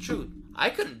 It's the truth. I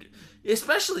couldn't do...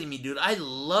 Especially me, dude. I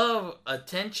love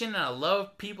attention and I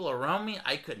love people around me.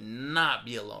 I could not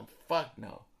be alone. Fuck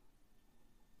no.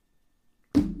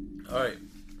 Alright.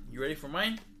 You ready for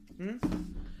mine? Mm-hmm.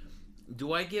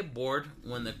 Do I get bored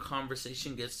when the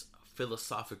conversation gets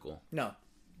philosophical? No.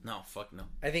 No, fuck no.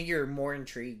 I think you're more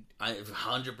intrigued.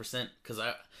 100%. Because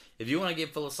if you want to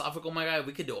get philosophical, my guy,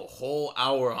 we could do a whole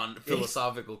hour on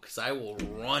philosophical. Because I will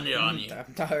run it on you.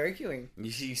 I'm not arguing.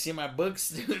 You see my books,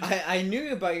 dude? I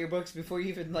knew about your books before you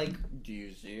even, like, do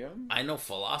you see them? I know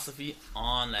philosophy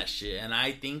on that shit. And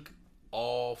I think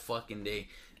all fucking day.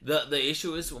 The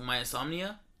issue is with my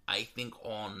insomnia, I think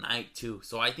all night, too.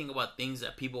 So I think about things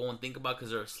that people won't think about because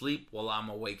they're asleep while I'm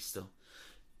awake still.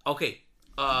 Okay.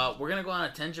 We're gonna go on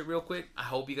a tangent real quick. I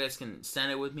hope you guys can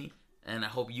stand it with me, and I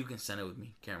hope you can stand it with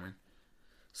me, Cameron.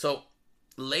 So,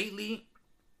 lately,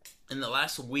 in the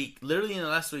last week, literally in the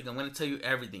last week, I'm gonna tell you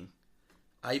everything.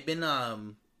 I've been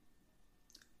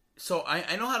so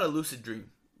I know how to lucid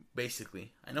dream,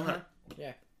 basically. I know how to,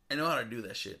 yeah. I know how to do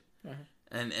that shit,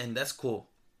 and that's cool.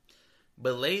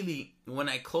 But lately, when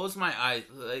I close my eyes,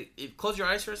 close your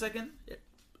eyes for a second.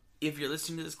 If you're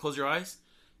listening to this, close your eyes.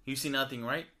 You see nothing,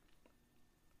 right?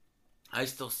 I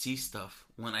still see stuff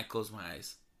when I close my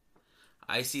eyes.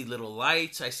 I see little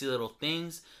lights. I see little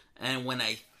things. And when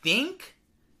I think,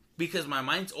 because my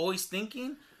mind's always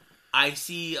thinking, I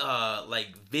see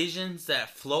visions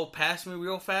that float past me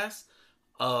real fast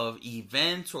of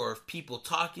events or of people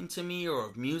talking to me or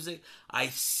of music. I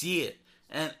see it.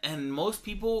 And most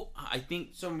people, I think...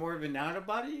 So more of an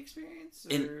out-of-body experience?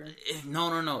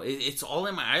 No. It's all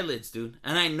in my eyelids, dude.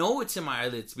 And I know it's in my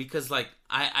eyelids because,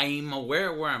 I'm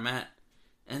aware of where I'm at.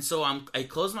 And so I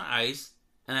close my eyes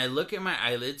and I look at my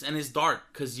eyelids and it's dark.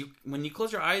 Because when you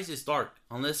close your eyes, it's dark.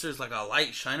 Unless there's, a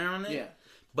light shining on it. Yeah.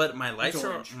 But my lights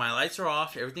are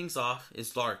off. Everything's off.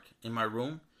 It's dark in my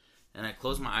room. And I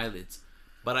close my eyelids.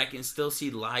 But I can still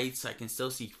see lights. I can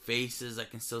still see faces. I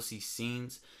can still see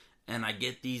scenes. And I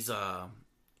get these,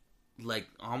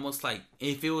 almost like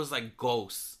if it was like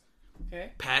ghosts.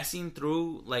 Okay. Passing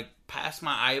through, past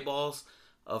my eyeballs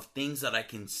of things that I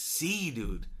can see,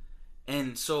 dude.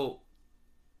 And so,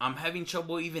 I'm having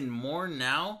trouble even more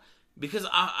now. Because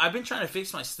I've been trying to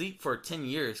fix my sleep for 10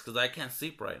 years. Because I can't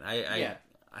sleep right. I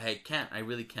can't. I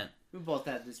really can't. We both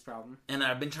had this problem. And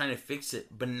I've been trying to fix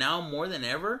it. But now, more than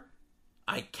ever...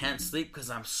 I can't sleep because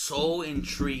I'm so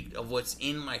intrigued of what's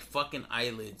in my fucking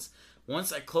eyelids.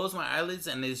 Once I close my eyelids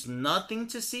and there's nothing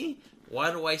to see,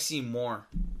 why do I see more?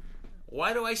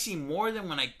 Why do I see more than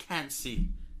when I can't see?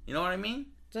 You know what I mean?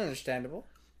 It's understandable.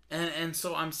 And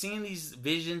so I'm seeing these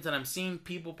visions and I'm seeing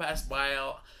people pass by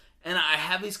out. And I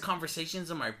have these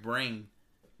conversations in my brain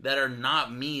that are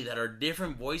not me, that are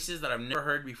different voices that I've never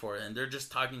heard before. And they're just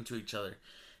talking to each other.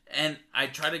 And I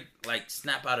try to,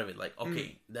 snap out of it.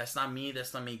 Okay, that's not me,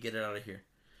 get it out of here.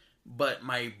 But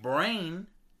my brain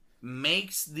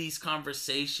makes these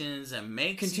conversations and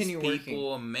makes these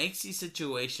people and makes these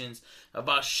situations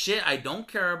about shit I don't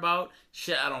care about,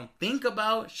 shit I don't think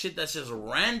about, shit that's just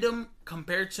random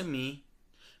compared to me.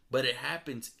 But it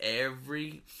happens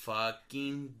every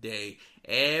fucking day.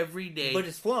 Every day. But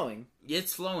it's flowing.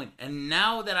 It's flowing. And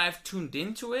now that I've tuned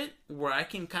into it, where I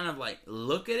can kind of,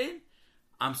 look at it,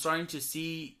 I'm starting to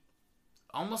see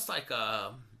almost like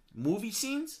movie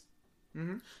scenes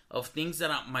of things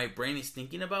that my brain is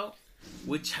thinking about,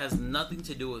 which has nothing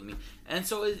to do with me. And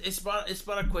so it's brought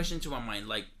a question to my mind.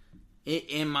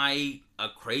 Am I a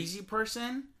crazy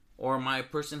person? Or am I a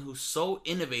person who's so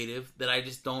innovative that I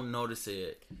just don't notice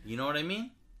it? You know what I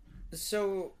mean?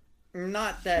 So,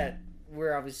 not that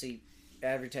we're obviously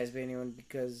advertised by anyone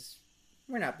because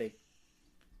we're not big.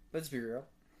 Let's be real.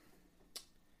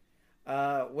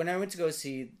 When I went to go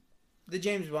see the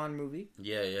James Bond movie,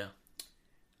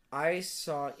 I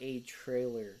saw a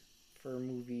trailer for a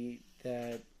movie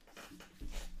that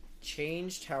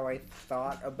changed how I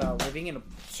thought about living in a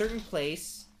certain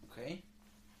place. Okay.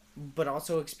 But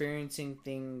also experiencing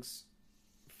things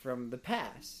from the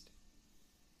past.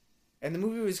 And the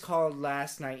movie was called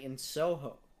Last Night in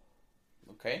Soho.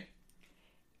 Okay.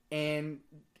 And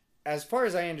as far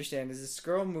as I understand, is this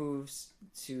girl moves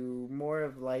to more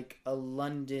of a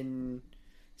London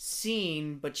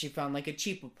scene, but she found a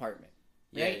cheap apartment.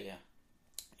 Right? Yeah.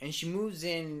 And she moves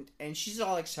in, and she's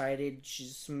all excited.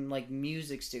 She's some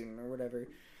music student or whatever.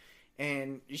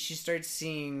 And she starts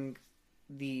seeing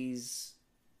these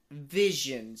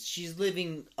visions. She's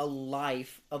living a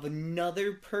life of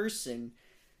another person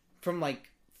from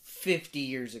 50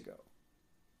 years ago.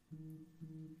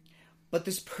 But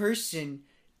this person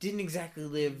didn't exactly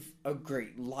live a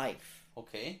great life.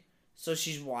 Okay. So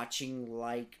she's watching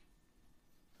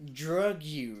drug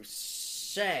use,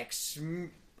 sex,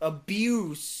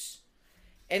 abuse,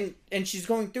 and she's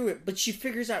going through it, but she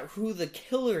figures out who the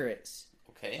killer is.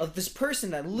 Okay. Of this person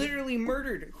that literally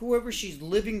murdered whoever she's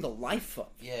living the life of.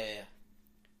 Yeah.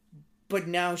 But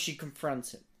now she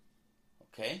confronts him.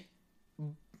 Okay.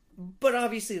 But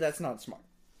obviously that's not smart.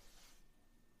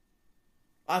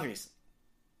 Obviously.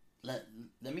 Let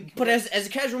me... But as a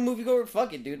casual moviegoer,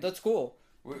 fuck it, dude. That's cool.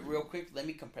 Real quick, let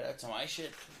me compare that to my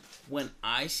shit. When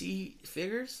I see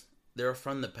figures, they're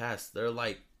from the past. They're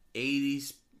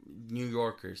 80s New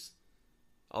Yorkers.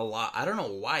 A lot. I don't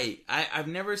know why. I've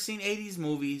never seen 80s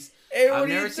movies. Hey, what are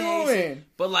you doing?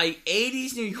 But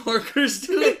 80s New Yorkers,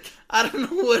 dude. I don't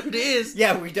know what it is.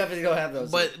 Yeah, we definitely don't have those.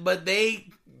 But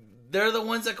they're the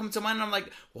ones that come to mind. And I'm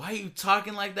like, why are you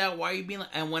talking like that? Why are you being like...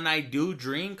 And when I do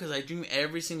dream, because I dream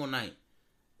every single night,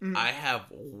 I have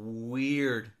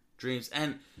weird dreams.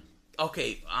 And,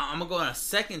 okay, I'm going to go on a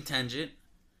second tangent.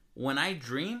 When I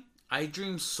dream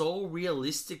so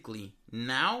realistically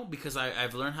now, because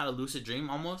I've learned how to lucid dream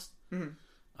almost.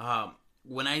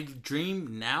 When I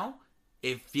dream now,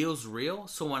 it feels real.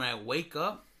 So when I wake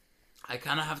up, I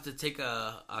kind of have to take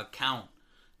a count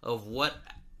of what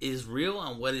is real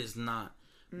and what is not.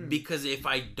 Because if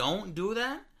I don't do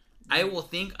that, I will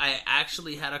think I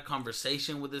actually had a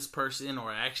conversation with this person, or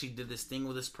I actually did this thing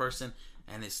with this person,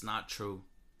 and it's not true.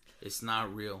 It's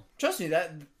not real. Trust me,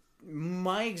 that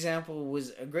my example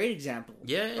was a great example.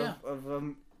 Yeah.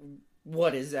 Of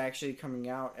what is actually coming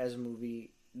out as a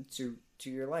movie to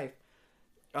your life.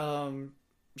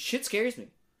 Shit scares me.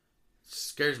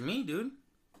 Scares me, dude.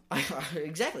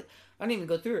 Exactly. I don't even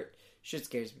go through it. Shit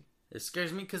scares me. It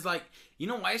scares me because, like, you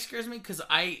know why it scares me? Because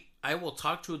I will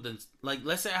talk to the, like,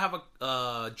 let's say I have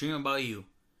a dream about you.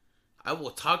 I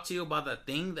will talk to you about that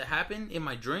thing that happened in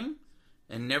my dream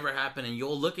and never happened, and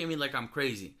you'll look at me like I'm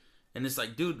crazy. And it's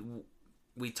like, dude,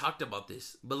 we talked about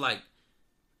this, but, like,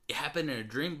 it happened in a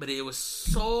dream, but it was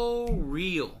so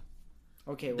real.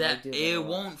 Okay, well, that it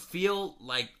won't feel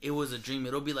like it was a dream.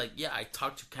 It'll be like, yeah, I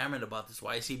talked to Cameron about this.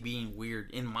 Why is he being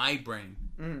weird in my brain?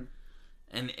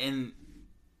 And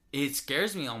it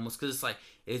scares me almost because it's like,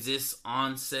 is this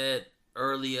onset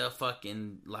earlier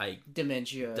fucking like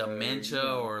dementia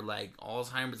or like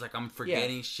Alzheimer's? Like, I'm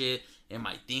forgetting shit. Am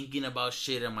I thinking about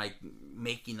shit? Am I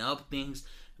making up things?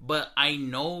 But I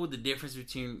know the difference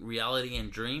between reality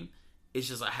and dream. It's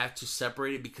just I have to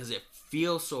separate it because it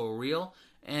feels so real.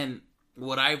 And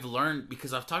what I've learned,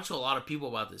 because I've talked to a lot of people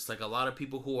about this, like a lot of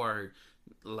people who are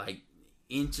like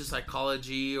into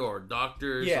psychology or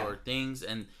doctors or things,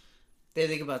 and they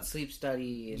think about sleep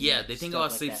study. And they think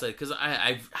about sleep study because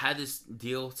I've had this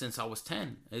deal since I was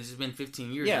 10. It's just been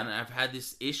 15 years, and I've had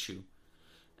this issue,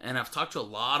 and I've talked to a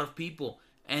lot of people,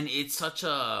 and it's such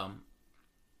a.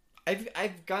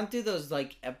 I've gone through those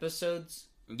like episodes.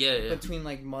 Between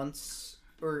like months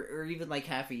or even like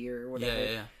half a year or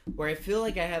whatever. Where I feel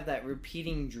like I have that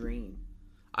repeating dream.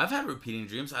 I've had repeating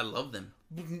dreams. I love them.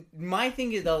 My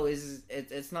thing is, though, is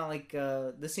it's not like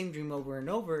the same dream over and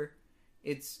over.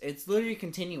 It's literally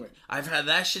continuing. I've had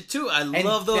that shit too. I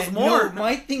love those more. No,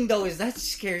 my thing though is that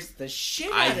scares the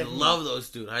shit out of me. I love those,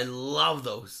 dude. I love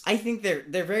those. I think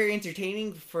they're very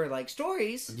entertaining for like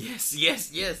stories.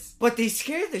 Yes. But they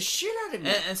scare the shit out of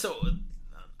me. And so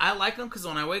I like them because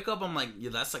when I wake up, I'm like, yeah,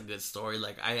 that's a good story.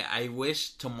 Like, I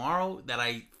wish tomorrow that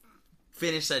I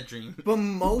finish that dream. But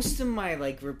most of my,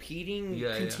 like, repeating,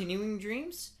 continuing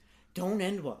dreams don't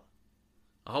end well.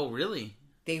 Oh, really?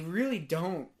 They really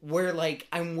don't. Where, like,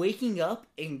 I'm waking up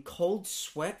in cold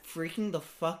sweat freaking the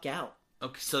fuck out.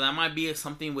 Okay, so that might be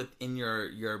something within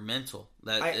your mental.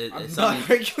 That I'm not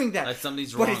arguing that. Like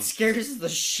something's wrong. But it scares the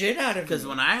shit out of me. Because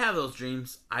when I have those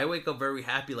dreams, I wake up very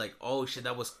happy. Like, oh shit,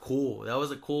 that was cool. That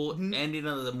was a cool ending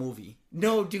of the movie.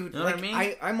 No, dude. You know like, what I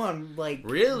mean? I'm on, like...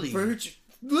 Really?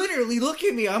 Literally, look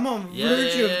at me. I'm on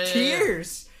verge of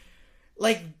tears.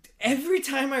 Like, every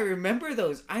time I remember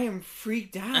those, I am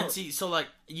freaked out. And see, so like,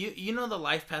 you know the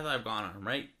life path I've gone on,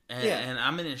 right? And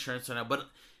I'm in insurance right now, but...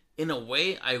 In a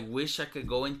way, I wish I could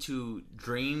go into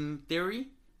dream theory.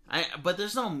 But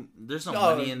there's no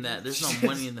money in that. There's no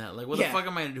money in that. Like, what the fuck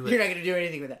am I gonna do with it? You're not gonna do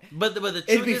anything with that. But the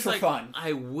truth is, like, fun.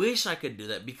 I wish I could do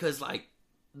that because, like,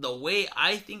 the way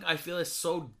I think, I feel is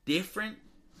so different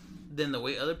than the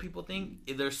way other people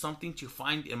think. There's something to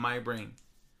find in my brain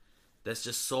that's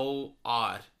just so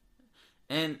odd.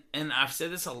 And I've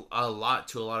said this a lot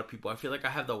to a lot of people. I feel like I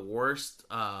have the worst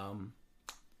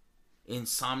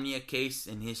insomnia case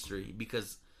in history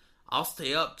because I'll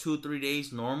stay up 2-3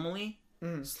 days normally,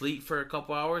 sleep for a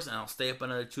couple hours, and I'll stay up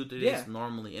another 2-3 days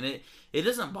normally, and it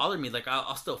doesn't bother me. Like,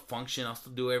 I'll still function, I'll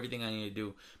still do everything I need to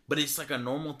do, but it's like a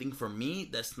normal thing for me.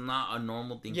 That's not a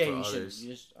normal thing for others.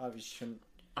 You just obviously shouldn't.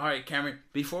 All right, Cameron,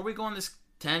 before we go on this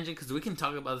tangent, because we can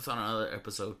talk about this on another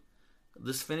episode,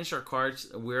 let's finish our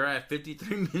cards. We're at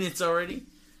 53 minutes already.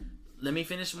 Let me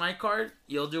finish my card,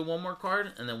 you'll do one more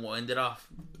card, and then we'll end it off.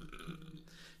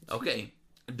 Okay.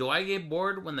 Do I get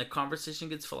bored when the conversation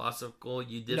gets philosophical?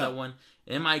 You did that one.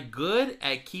 Am I good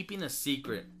at keeping a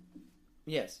secret?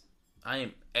 Yes. I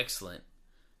am excellent.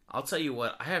 I'll tell you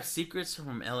what. I have secrets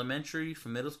from elementary,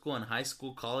 from middle school, and high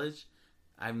school, college.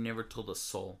 I've never told a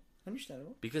soul.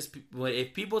 Understandable. Because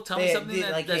if people tell me something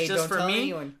that's just for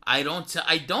me, I don't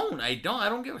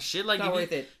give a shit. Like, not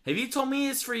worth it. If you told me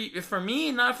it's for me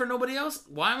and not for nobody else,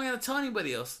 why am I going to tell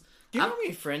anybody else? Do you know how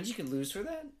many friends you could lose for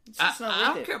that?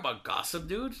 I don't care about gossip,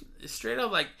 dude. It's straight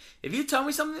up, like, if you tell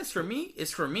me something that's for me,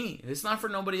 it's for me. If it's not for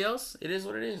nobody else, it is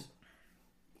what it is.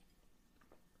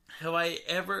 Have I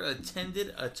ever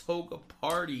attended a toga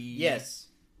party? Yes.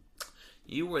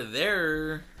 You were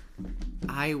there.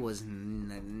 I was.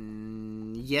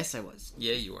 Yes, I was.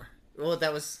 Yeah, you were. Well,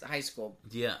 that was high school.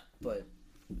 Yeah. But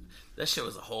that shit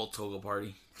was a whole toga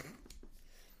party.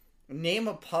 Name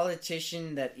a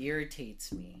politician that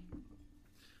irritates me.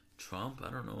 Trump?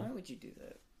 I don't know. Why would you do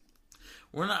that?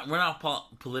 We're not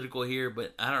political here,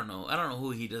 but I don't know. I don't know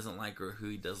who he doesn't like or who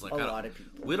he does like. A lot of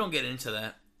people. We don't get into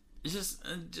that. It's just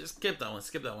skip that one.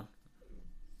 Skip that one.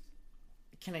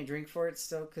 Can I drink for it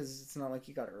still? Because it's not like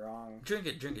you got it wrong. Drink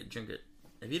it.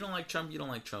 If you don't like Trump, you don't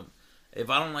like Trump. If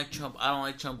I don't like Trump, I don't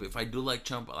like Trump. If I do like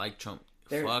Trump, I like Trump.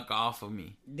 Fuck off of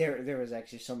me. There was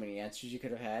actually so many answers you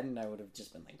could have had, and I would have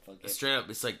just been like, fuck it. Straight up,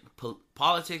 it's like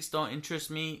politics don't interest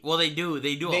me. Well, they do.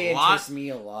 They do they a lot. Interest me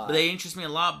a lot. But they interest me a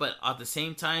lot. But at the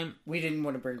same time, we didn't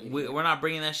want to bring it. We're not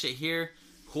bringing that shit here.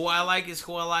 Who I like is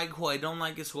who I like. Who I don't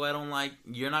like is who I don't like.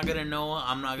 You're not gonna know.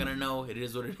 I'm not gonna know. It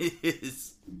is what it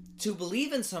is. To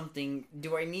believe in something,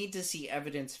 do I need to see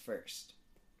evidence first?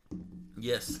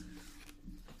 Yes.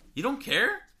 You don't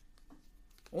care?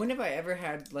 When have I ever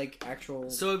had like actual?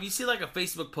 So if you see like a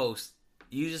Facebook post,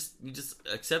 you just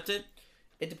accept it?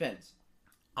 It depends.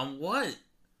 On what?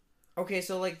 Okay,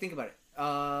 so like think about it.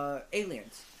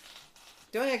 Aliens.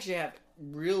 Do I actually have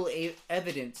real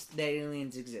evidence that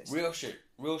aliens exist? Real shit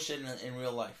in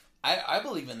real life. I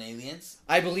believe in aliens.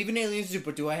 I believe in aliens too,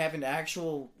 but do I have an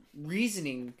actual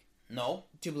reasoning? No.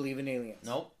 To believe in aliens?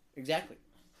 Nope. Exactly.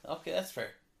 Okay, that's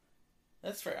fair.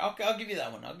 Okay, I'll give you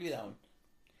that one.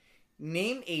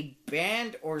 Name a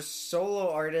band or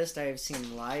solo artist I have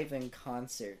seen live in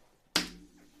concert.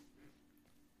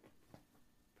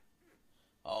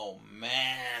 Oh,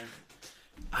 man.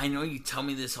 I know you tell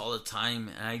me this all the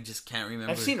time, and I just can't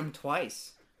remember. I've seen him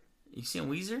twice. You seen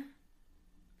Weezer?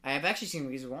 I have actually seen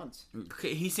Weezer once.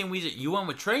 Okay, he's seen Weezer. You went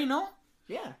with Trey, no?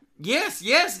 Yeah. Yes,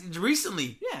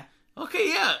 recently. Yeah. Okay,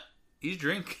 yeah. You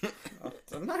drink.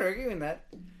 I'm not arguing that.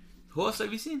 Who else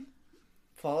have you seen?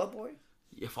 Fall Out Boy?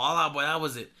 Yeah, Fall Out Boy, that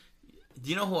was it. Do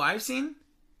you know who I've seen?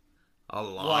 A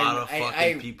lot of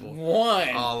fucking people.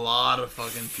 A lot of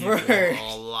fucking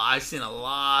people. I've seen a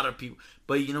lot of people.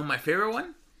 But you know my favorite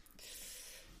one?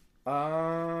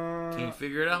 Can you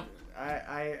figure it out?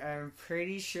 I'm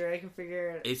pretty sure I can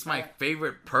figure it out. It's my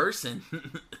favorite person.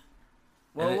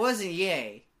 Well, it wasn't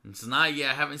Ye. It's not Ye.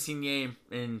 I haven't seen Ye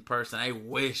in person. I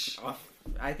wish.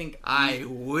 I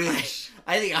wish.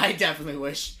 I think I definitely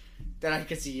wish that I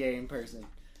could see Ye in person.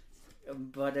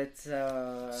 But it's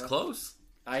close.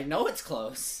 I know it's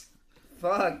close.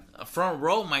 Fuck. Front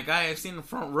row, my guy. I've seen the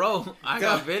front row. I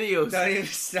got videos. Don't even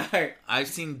start. I've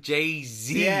seen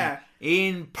Jay-Z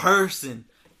in person.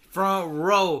 Front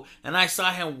row. And I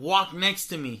saw him walk next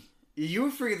to me. You were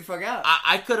freaking the fuck out.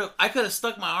 I could have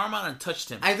stuck my arm out and touched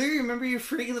him. I literally remember you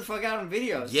freaking the fuck out on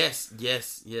videos.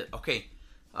 Yes. Okay.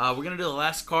 We're going to do the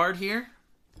last card here.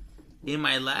 In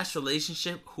my last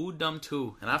relationship, who dumped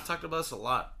who? And I've talked about this a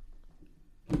lot.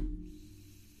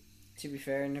 To be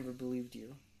fair, I never believed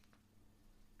you.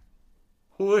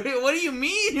 What do you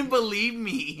mean you believe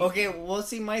me? Okay, well,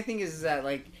 see, my thing is that,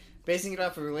 like, basing it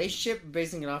off a relationship,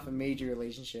 basing it off a major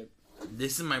relationship.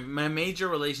 This is my major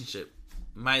relationship.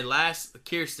 My last, with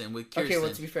Kirsten. Okay, well,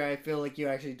 to be fair, I feel like you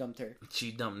actually dumped her.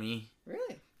 She dumped me.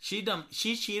 Really? She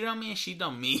cheated on me and she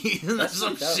dumped me. Isn't that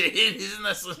some shit? Isn't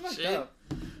that some shit? Up.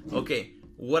 Okay,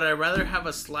 would I rather have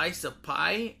a slice of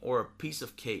pie or a piece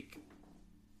of cake?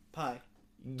 Pie.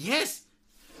 Yes.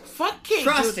 Fuck cake.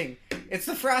 Frosting. Dude. It's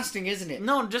the frosting, isn't it?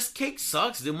 No, just cake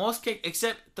sucks. Dude, most cake,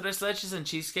 except tres leches and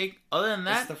cheesecake. Other than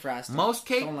that, it's the frosting. Most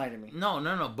cake. Don't lie to me.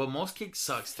 No. But most cake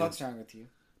sucks. What's wrong with you?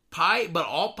 Pie, but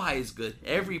all pie is good.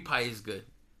 Every pie is good.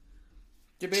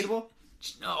 Debatable.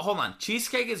 Hold on.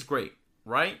 Cheesecake is great,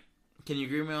 right? Can you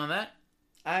agree with me on that?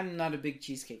 I'm not a big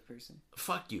cheesecake person.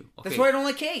 Fuck you. Okay. That's why I don't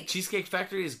like cake. Cheesecake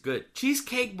Factory is good.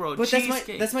 Cheesecake, bro. But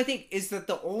cheesecake. that's my thing. Is that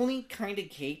the only kind of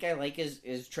cake I like is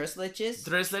tres leches?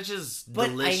 Tres leches, but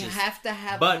delicious. I have to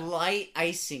have light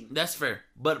icing. That's fair.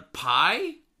 But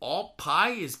pie, all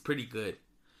pie is pretty good.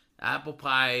 Apple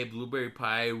pie, blueberry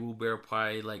pie, rhubarb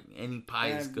pie, like any pie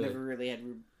is good. I've never really had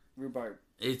rhubarb.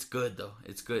 It's good though.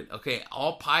 It's good. Okay,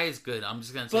 all pie is good. I'm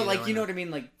just gonna say. But like, you know what I mean?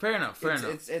 Like, fair enough.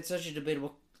 It's such a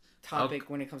debatable topic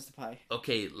when it comes to pie.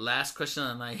 Okay, last question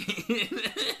of the night.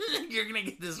 You're gonna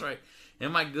get this right.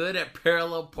 Am I good at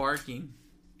parallel parking?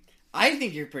 I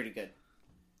think you're pretty good.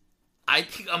 I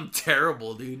think I'm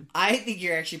terrible, dude. I think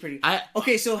you're actually pretty.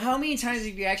 Okay, so how many times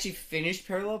have you actually finished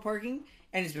parallel parking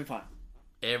and it's been fun?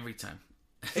 Every time.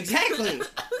 Exactly.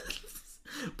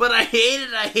 But I hate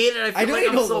it. I feel I know like you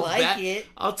I'm don't so like bad. it.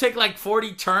 I'll take like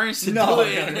 40 turns to do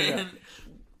it. No.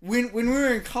 When we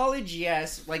were in college,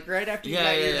 yes, like right after you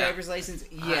got your driver's license,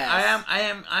 yes.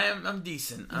 I'm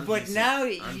decent. But now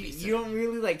you don't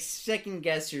really like second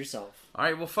guess yourself. All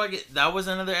right, well, fuck it. That was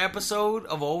another episode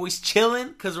of Always Chillin',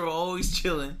 because we're always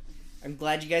chilling. I'm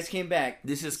glad you guys came back.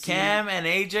 This is Cam and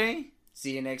AJ.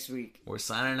 See you next week. We're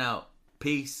signing out.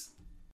 Peace.